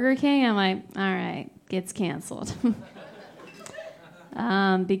 oh, Burger King, I'm like, all right, gets canceled.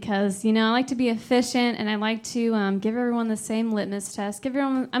 Because, you know, I like to be efficient and I like to give everyone the same litmus test.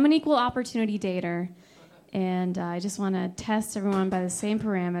 I'm an equal opportunity dater. And I just want to test everyone by the same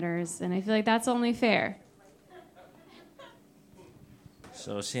parameters. And I feel like that's only fair.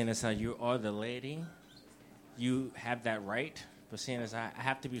 So seeing as how you are the lady, you have that right. But seeing as I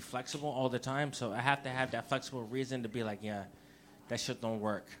have to be flexible all the time, so I have to have that flexible reason to be like, yeah, that shit don't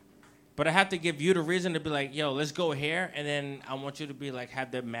work. But I have to give you the reason to be like, yo, let's go here. And then I want you to be like,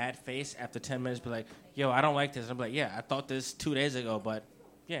 have the mad face after 10 minutes, be like, yo, I don't like this. I'm like, yeah, I thought this 2 days ago, but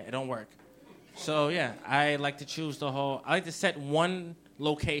yeah, it don't work. So yeah, I like to choose the whole, I like to set one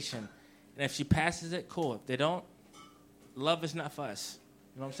location. And if she passes it, cool. If they don't, love is not for us.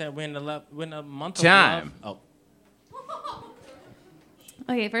 You know what I'm saying? We're in the month of Time. love. Oh.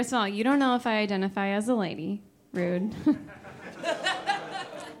 Okay, first of all, you don't know if I identify as a lady. Rude.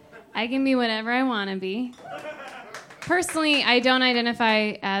 I can be whatever I want to be. Personally, I don't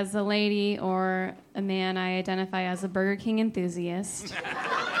identify as a lady or a man. I identify as a Burger King enthusiast.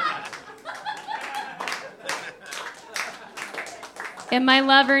 And my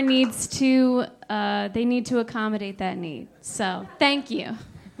lover needs to, they need to accommodate that need. So, thank you.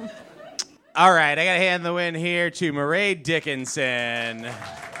 All right, I got to hand the win here to Mairead Dickinson.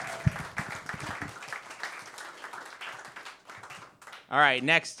 All right,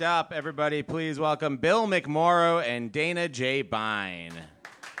 next up, everybody, please welcome Bill McMorrow and Dana J. Bine.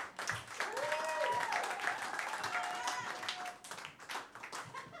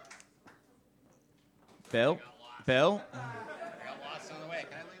 Bill? Bill?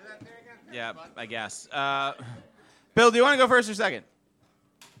 Yeah, I guess. Bill, do you want to go first or second?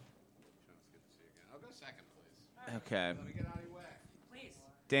 I'll go second, please. Okay. Let me get out of your way. Please.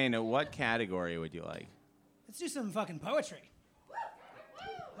 Dana, what category would you like? Let's do some fucking poetry.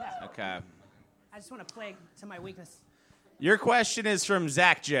 Okay. I just want to play to my weakness. Your question is from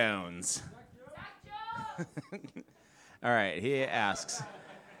Zach Jones. All right, he asks,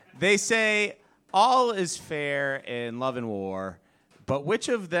 they say all is fair in love and war, but which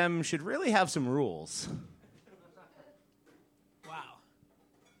of them should really have some rules? Wow.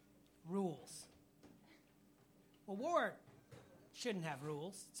 Rules. Well, war shouldn't have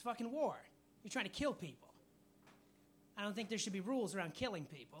rules. It's fucking war. You're trying to kill people. I don't think there should be rules around killing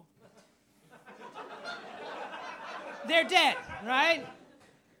people. They're dead, right?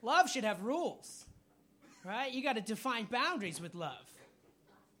 Love should have rules, right? You got to define boundaries with love.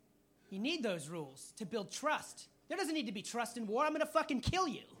 You need those rules to build trust. There doesn't need to be trust in war. I'm going to fucking kill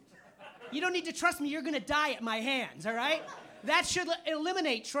you. You don't need to trust me. You're going to die at my hands, all right? That should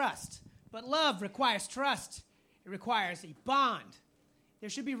eliminate trust. But love requires trust. It requires a bond. There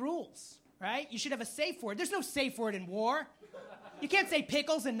should be rules, right? You should have a safe word. There's no safe word in war. You can't say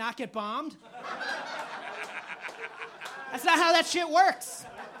pickles and not get bombed. That's not how that shit works.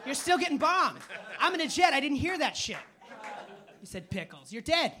 You're still getting bombed. I'm in a jet. I didn't hear that shit. You said pickles. You're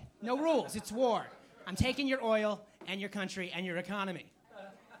dead. No rules. It's war. I'm taking your oil and your country and your economy.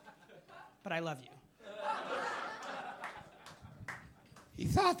 But I love you. He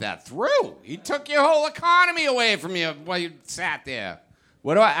thought that through. He took your whole economy away from you while you sat there.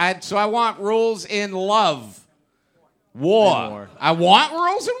 What do so I want rules in love. War. I want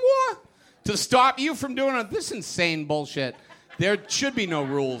rules in war? To stop you from doing this insane bullshit. There should be no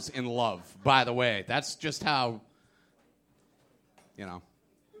rules in love, by the way. That's just how, you know.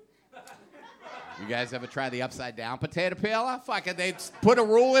 You guys ever try the upside down potato peeler? Fuck it, they put a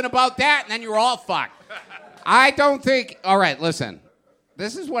rule in about that, and then you're all fucked. I don't think, all right, listen.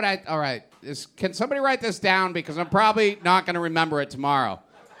 This is what all right, can somebody write this down? Because I'm probably not going to remember it tomorrow.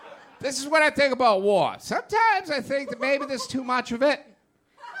 This is what I think about war. Sometimes I think that maybe there's too much of it.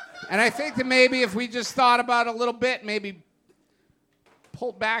 And I think that maybe if we just thought about it a little bit, maybe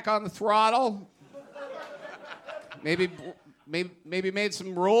pulled back on the throttle, maybe made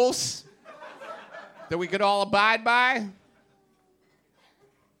some rules that we could all abide by.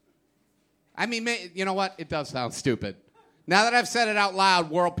 I mean, you know what? It does sound stupid. Now that I've said it out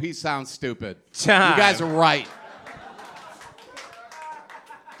loud, world peace sounds stupid. Time. You guys are right.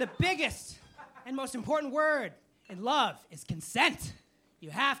 The biggest and most important word in love is consent. You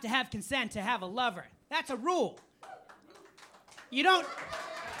have to have consent to have a lover. That's a rule. You don't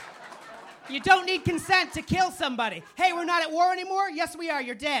need consent to kill somebody. Hey, we're not at war anymore? Yes, we are.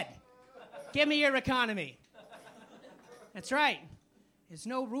 You're dead. Give me your economy. That's right. There's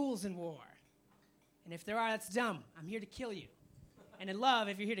no rules in war. And if there are, that's dumb. I'm here to kill you. And in love,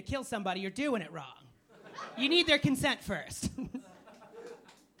 if you're here to kill somebody, you're doing it wrong. You need their consent first.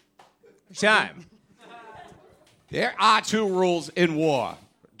 Time. There are 2 rules in war.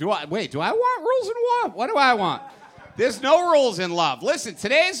 Do I want rules in war? What do I want? There's no rules in love. Listen,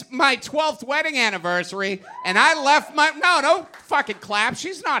 today's my 12th wedding anniversary, and I left no fucking clap.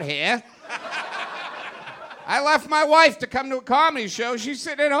 She's not here. I left my wife to come to a comedy show. She's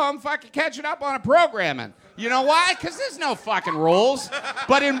sitting at home fucking catching up on her programming. You know why? Because there's no fucking rules.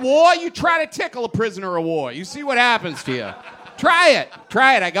 But in war, you try to tickle a prisoner of war. You see what happens to you. Try it.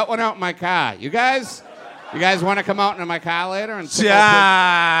 I got one out in my car. You guys want to come out into my car later? And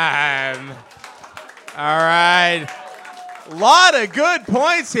Time. All right. A lot of good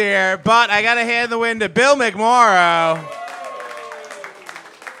points here, but I got to hand the win to Bill McMorrow.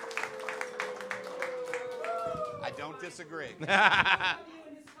 I don't disagree. I'm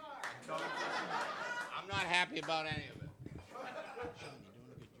not happy about any of it.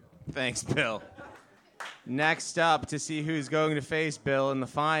 Thanks, Bill. Next up, to see who's going to face Bill in the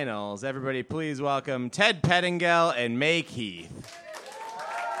finals, everybody please welcome Ted Pettingill and May Keith.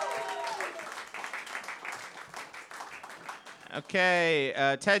 Okay,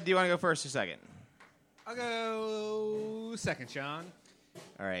 Ted, do you want to go first or second? I'll go second, Sean.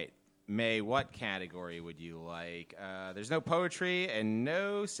 All right. May, what category would you like? There's no poetry and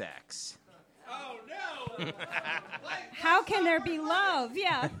no sex. Oh, no! How can there be love?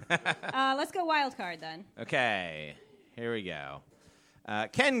 Yeah. Let's go wild card then. Okay, here we go.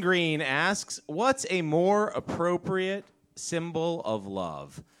 Ken Green asks, what's a more appropriate symbol of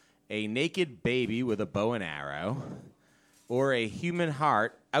love? A naked baby with a bow and arrow, or a human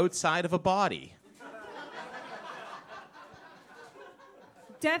heart outside of a body?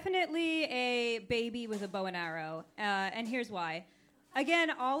 Definitely a baby with a bow and arrow, and here's why.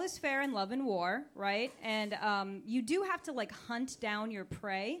 Again, all is fair in love and war, right? And you do have to hunt down your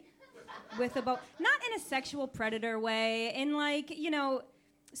prey with a bow, not in a sexual predator way. In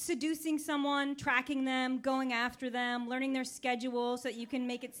seducing someone, tracking them, going after them, learning their schedule so that you can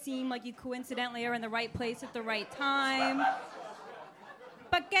make it seem like you coincidentally are in the right place at the right time.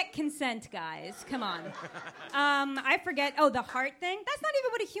 But get consent, guys. Come on. I forget. Oh, the heart thing? That's not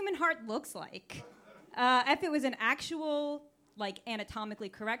even what a human heart looks like. If it was an actual, like, anatomically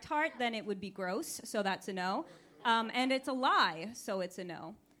correct heart, then it would be gross, so that's a no. And it's a lie, so it's a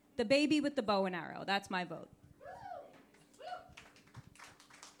no. The baby with the bow and arrow. That's my vote.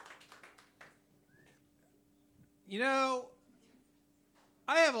 You know,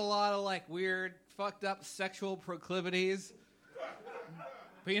 I have a lot of, like, weird, fucked up sexual proclivities.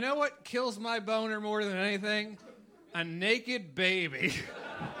 But you know what kills my boner more than anything? A naked baby.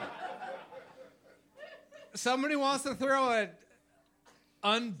 Somebody wants to throw an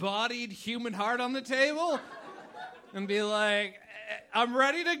unbodied human heart on the table and be like, I'm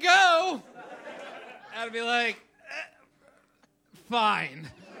ready to go. I'd be like, fine.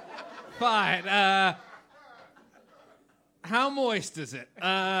 How moist is it?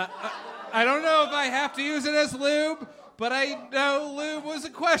 I don't know if I have to use it as lube, but I know lube was a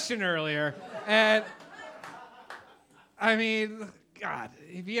question earlier. And, I mean, God,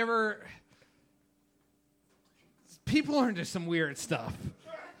 have you ever... People are into some weird stuff.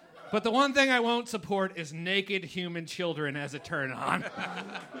 But the one thing I won't support is naked human children as a turn-on.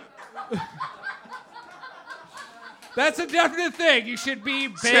 That's a definite thing. You should be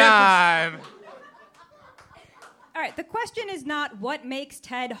banned. All right, the question is not what makes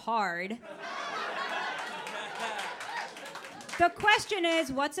Ted hard. The question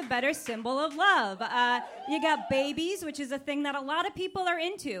is, what's a better symbol of love? You got babies, which is a thing that a lot of people are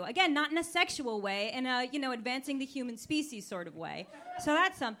into. Again, not in a sexual way, in a, advancing the human species sort of way. So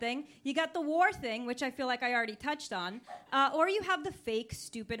that's something. You got the war thing, which I feel like I already touched on. Or you have the fake,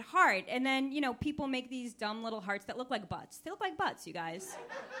 stupid heart. And then, people make these dumb little hearts that look like butts. They look like butts, you guys.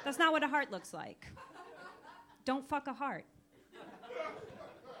 That's not what a heart looks like. Don't fuck a heart.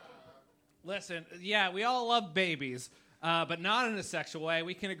 Listen, yeah, we all love babies. But not in a sexual way.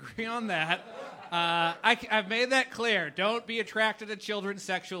 We can agree on that. I've made that clear. Don't be attracted to children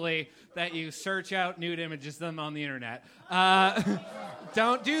sexually that you search out nude images of them on the internet.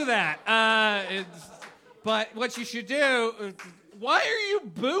 Don't do that. But what you should do... Why are you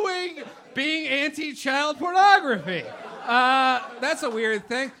booing being anti-child pornography? That's a weird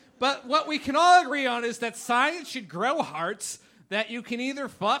thing. But what we can all agree on is that science should grow hearts that you can either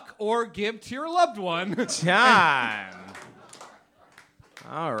fuck or give to your loved one. John.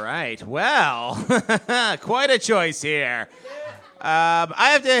 All right. Well, quite a choice here. I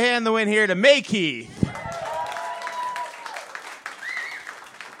have to hand the win here to May Keith.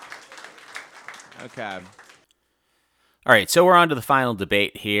 Okay. All right, so we're on to the final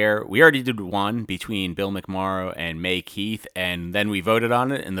debate here. We already did one between Bill McMorrow and May Keith, and then we voted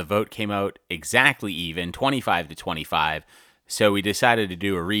on it, and the vote came out exactly even, 25-25. So we decided to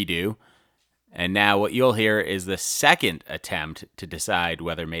do a redo. And now what you'll hear is the second attempt to decide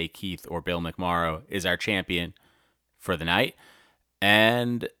whether May Keith or Bill McMorrow is our champion for the night.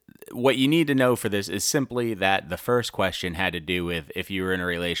 And what you need to know for this is simply that the first question had to do with if you were in a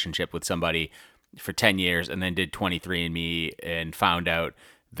relationship with somebody for 10 years and then did 23andMe and found out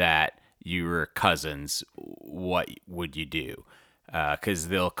that you were cousins, what would you do? Because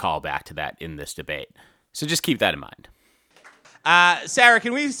they'll call back to that in this debate. So just keep that in mind. Sarah,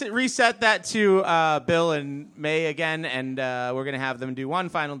 can we reset that to Bill and May again? And we're going to have them do one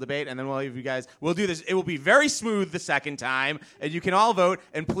final debate, and then we'll have you guys. We'll do this. It will be very smooth the second time, and you can all vote.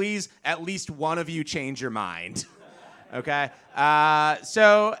 And please, at least one of you change your mind. Okay?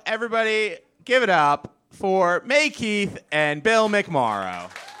 So everybody, give it up for May Keith and Bill McMorrow.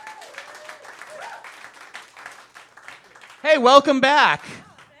 Hey, welcome back.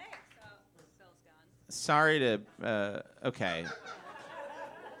 Sorry to... okay.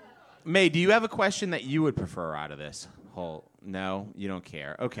 May, do you have a question that you would prefer out of this whole... No? You don't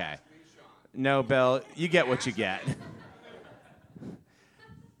care. Okay. No, Bill, you get what you get.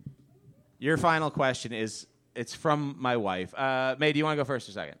 Your final question is... It's from my wife. May, do you want to go first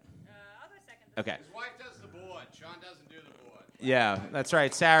or second? I'll go second. Okay. His wife does the board. Sean doesn't do the board. Yeah, that's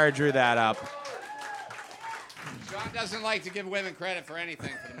right. Sarah drew that up. Sean doesn't like to give women credit for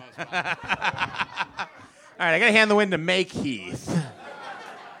anything for the most part. All right, I got to hand the win to May Keith.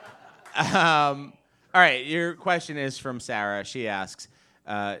 All right, your question is from Sarah. She asks,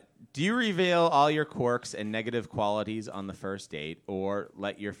 do you reveal all your quirks and negative qualities on the first date or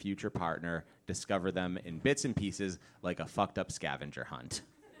let your future partner discover them in bits and pieces like a fucked up scavenger hunt?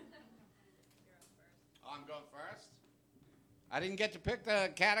 Oh, I'm going first? I didn't get to pick the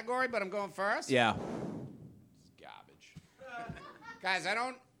category, but I'm going first? Yeah. It's garbage. Guys, I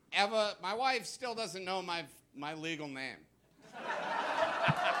don't ever. My wife still doesn't know my legal name.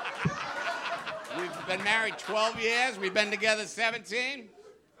 We've been married 12 years. We've been together 17.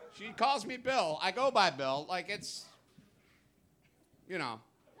 She calls me Bill. I go by Bill. Like it's, you know,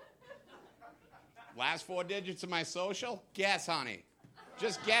 last 4 digits of my social. Guess, honey.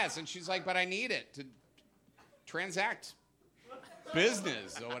 Just guess. And she's like, but I need it to transact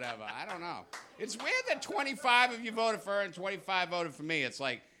business or whatever. I don't know. It's weird that 25 of you voted for her and 25 voted for me. It's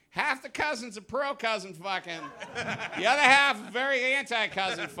like half the cousins are pro-cousin fucking. The other half very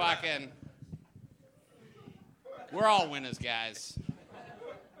anti-cousin fucking. We're all winners, guys.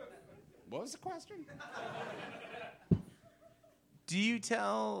 What was the question? Do you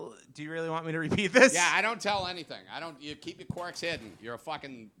really want me to repeat this? Yeah, I don't tell anything. You keep your quirks hidden. You're a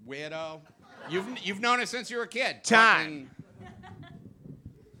fucking weirdo. You've known it since you were a kid. Time.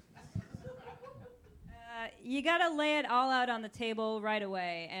 You gotta lay it all out on the table right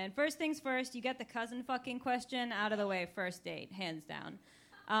away. And first things first, you get the cousin fucking question out of the way first date, hands down.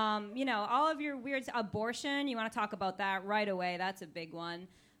 All of your weird abortion, you want to talk about that right away. That's a big one.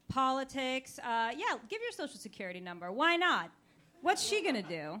 Politics, give your social security number. Why not? What's she gonna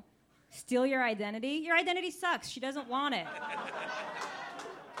do? Steal your identity? Your identity sucks. She doesn't want it.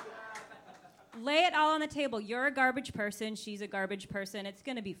 Lay it all on the table. You're a garbage person. She's a garbage person. It's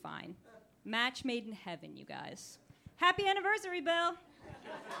gonna be fine. Match made in heaven, you guys. Happy anniversary, Bill.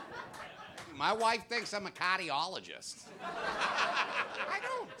 My wife thinks I'm a cardiologist. I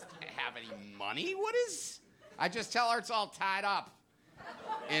don't have any money. I just tell her it's all tied up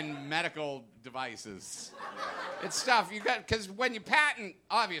in medical devices. It's stuff you got, because when you patent,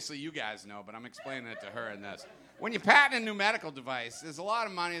 obviously you guys know, but I'm explaining it to her in this. When you patent a new medical device, there's a lot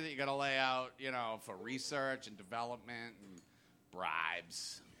of money that you got to lay out, for research and development and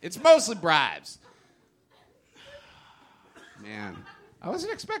bribes. It's mostly bribes. Man, I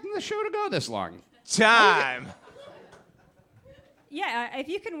wasn't expecting the show to go this long. Time. Yeah, if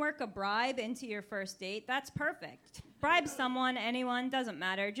you can work a bribe into your first date, that's perfect. Bribe someone, anyone, doesn't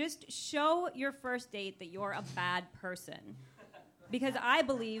matter. Just show your first date that you're a bad person. Because I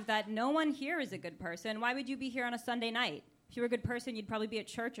believe that no one here is a good person. Why would you be here on a Sunday night? If you were a good person, you'd probably be at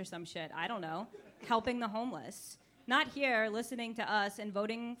church or some shit. I don't know. Helping the homeless. Not here listening to us and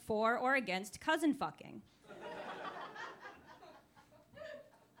voting for or against cousin fucking.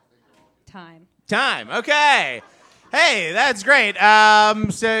 Time. Okay. Hey, that's great.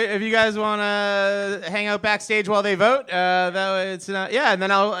 So if you guys want to hang out backstage while they vote, though it's not, and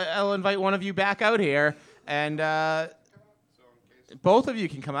then I'll invite one of you back out here, and both of you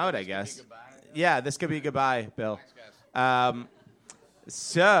can come out, I guess. Yeah, this could be goodbye, Bill.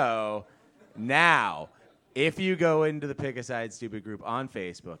 So now, if you go into the Pick a Side Stupid group on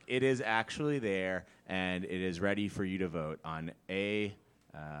Facebook, it is actually there, and it is ready for you to vote on A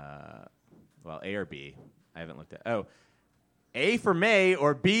or B. I haven't looked at. Oh, A for May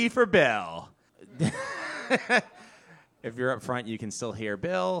or B for Bill. If you're up front, you can still hear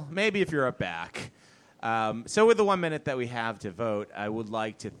Bill. Maybe if you're up back. So with the 1 minute that we have to vote, I would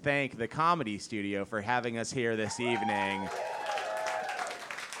like to thank the Comedy Studio for having us here this evening.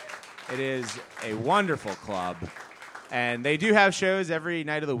 It is a wonderful club. And they do have shows every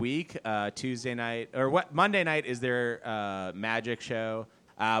night of the week. Tuesday night, Monday night is their magic show.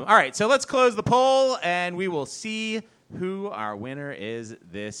 All right, so let's close the poll, and we will see who our winner is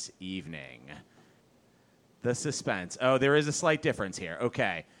this evening. The suspense. Oh, there is a slight difference here.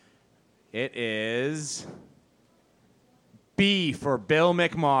 Okay. It is B for Bill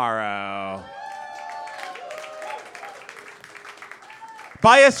McMorrow.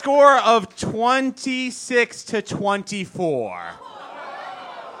 By a score of 26 to 24.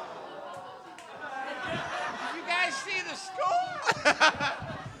 You guys see the score?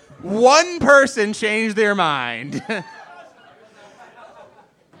 One person changed their mind.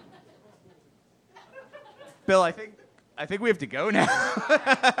 Bill, I think we have to go now.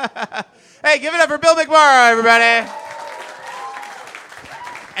 Hey, give it up for Bill McMorrow, everybody.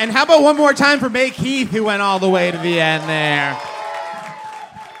 And how about one more time for May Keith, who went all the way to the end there.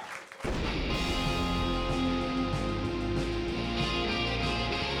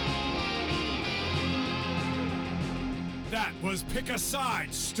 That was Pick a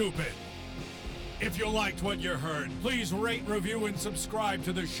Side, Stupid. If you liked what you heard, please rate, review, and subscribe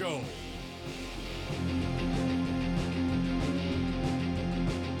to the show.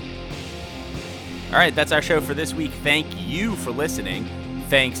 All right, that's our show for this week. Thank you for listening.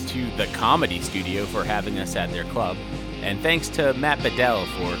 Thanks to the Comedy Studio for having us at their club. And thanks to Matt Bedell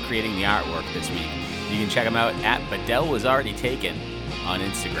for creating the artwork this week. You can check him out at Bedell Was Already Taken on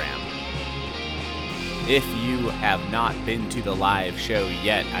Instagram. If you have not been to the live show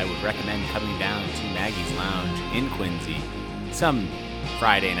yet, I would recommend coming down to Maggie's Lounge in Quincy some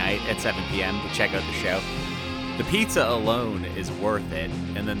Friday night at 7 p.m. to check out the show. The pizza alone is worth it,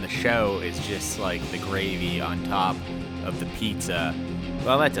 and then the show is just like the gravy on top of the pizza.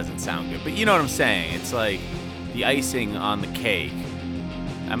 Well, that doesn't sound good, but you know what I'm saying. It's like the icing on the cake.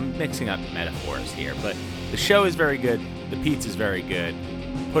 I'm mixing up metaphors here, but the show is very good. The pizza's very good.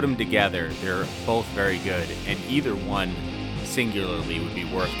 Put them together, they're both very good, and either one singularly would be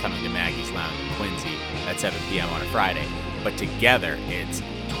worth coming to Maggie's Lounge in Quincy at 7 p.m. on a Friday. But together, it's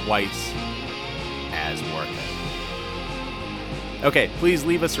twice as worth it. Okay, please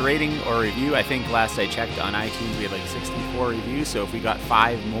leave us a rating or review. I think last I checked on iTunes, we had like 64 reviews, so if we got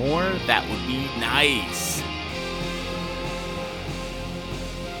 5 more, that would be nice.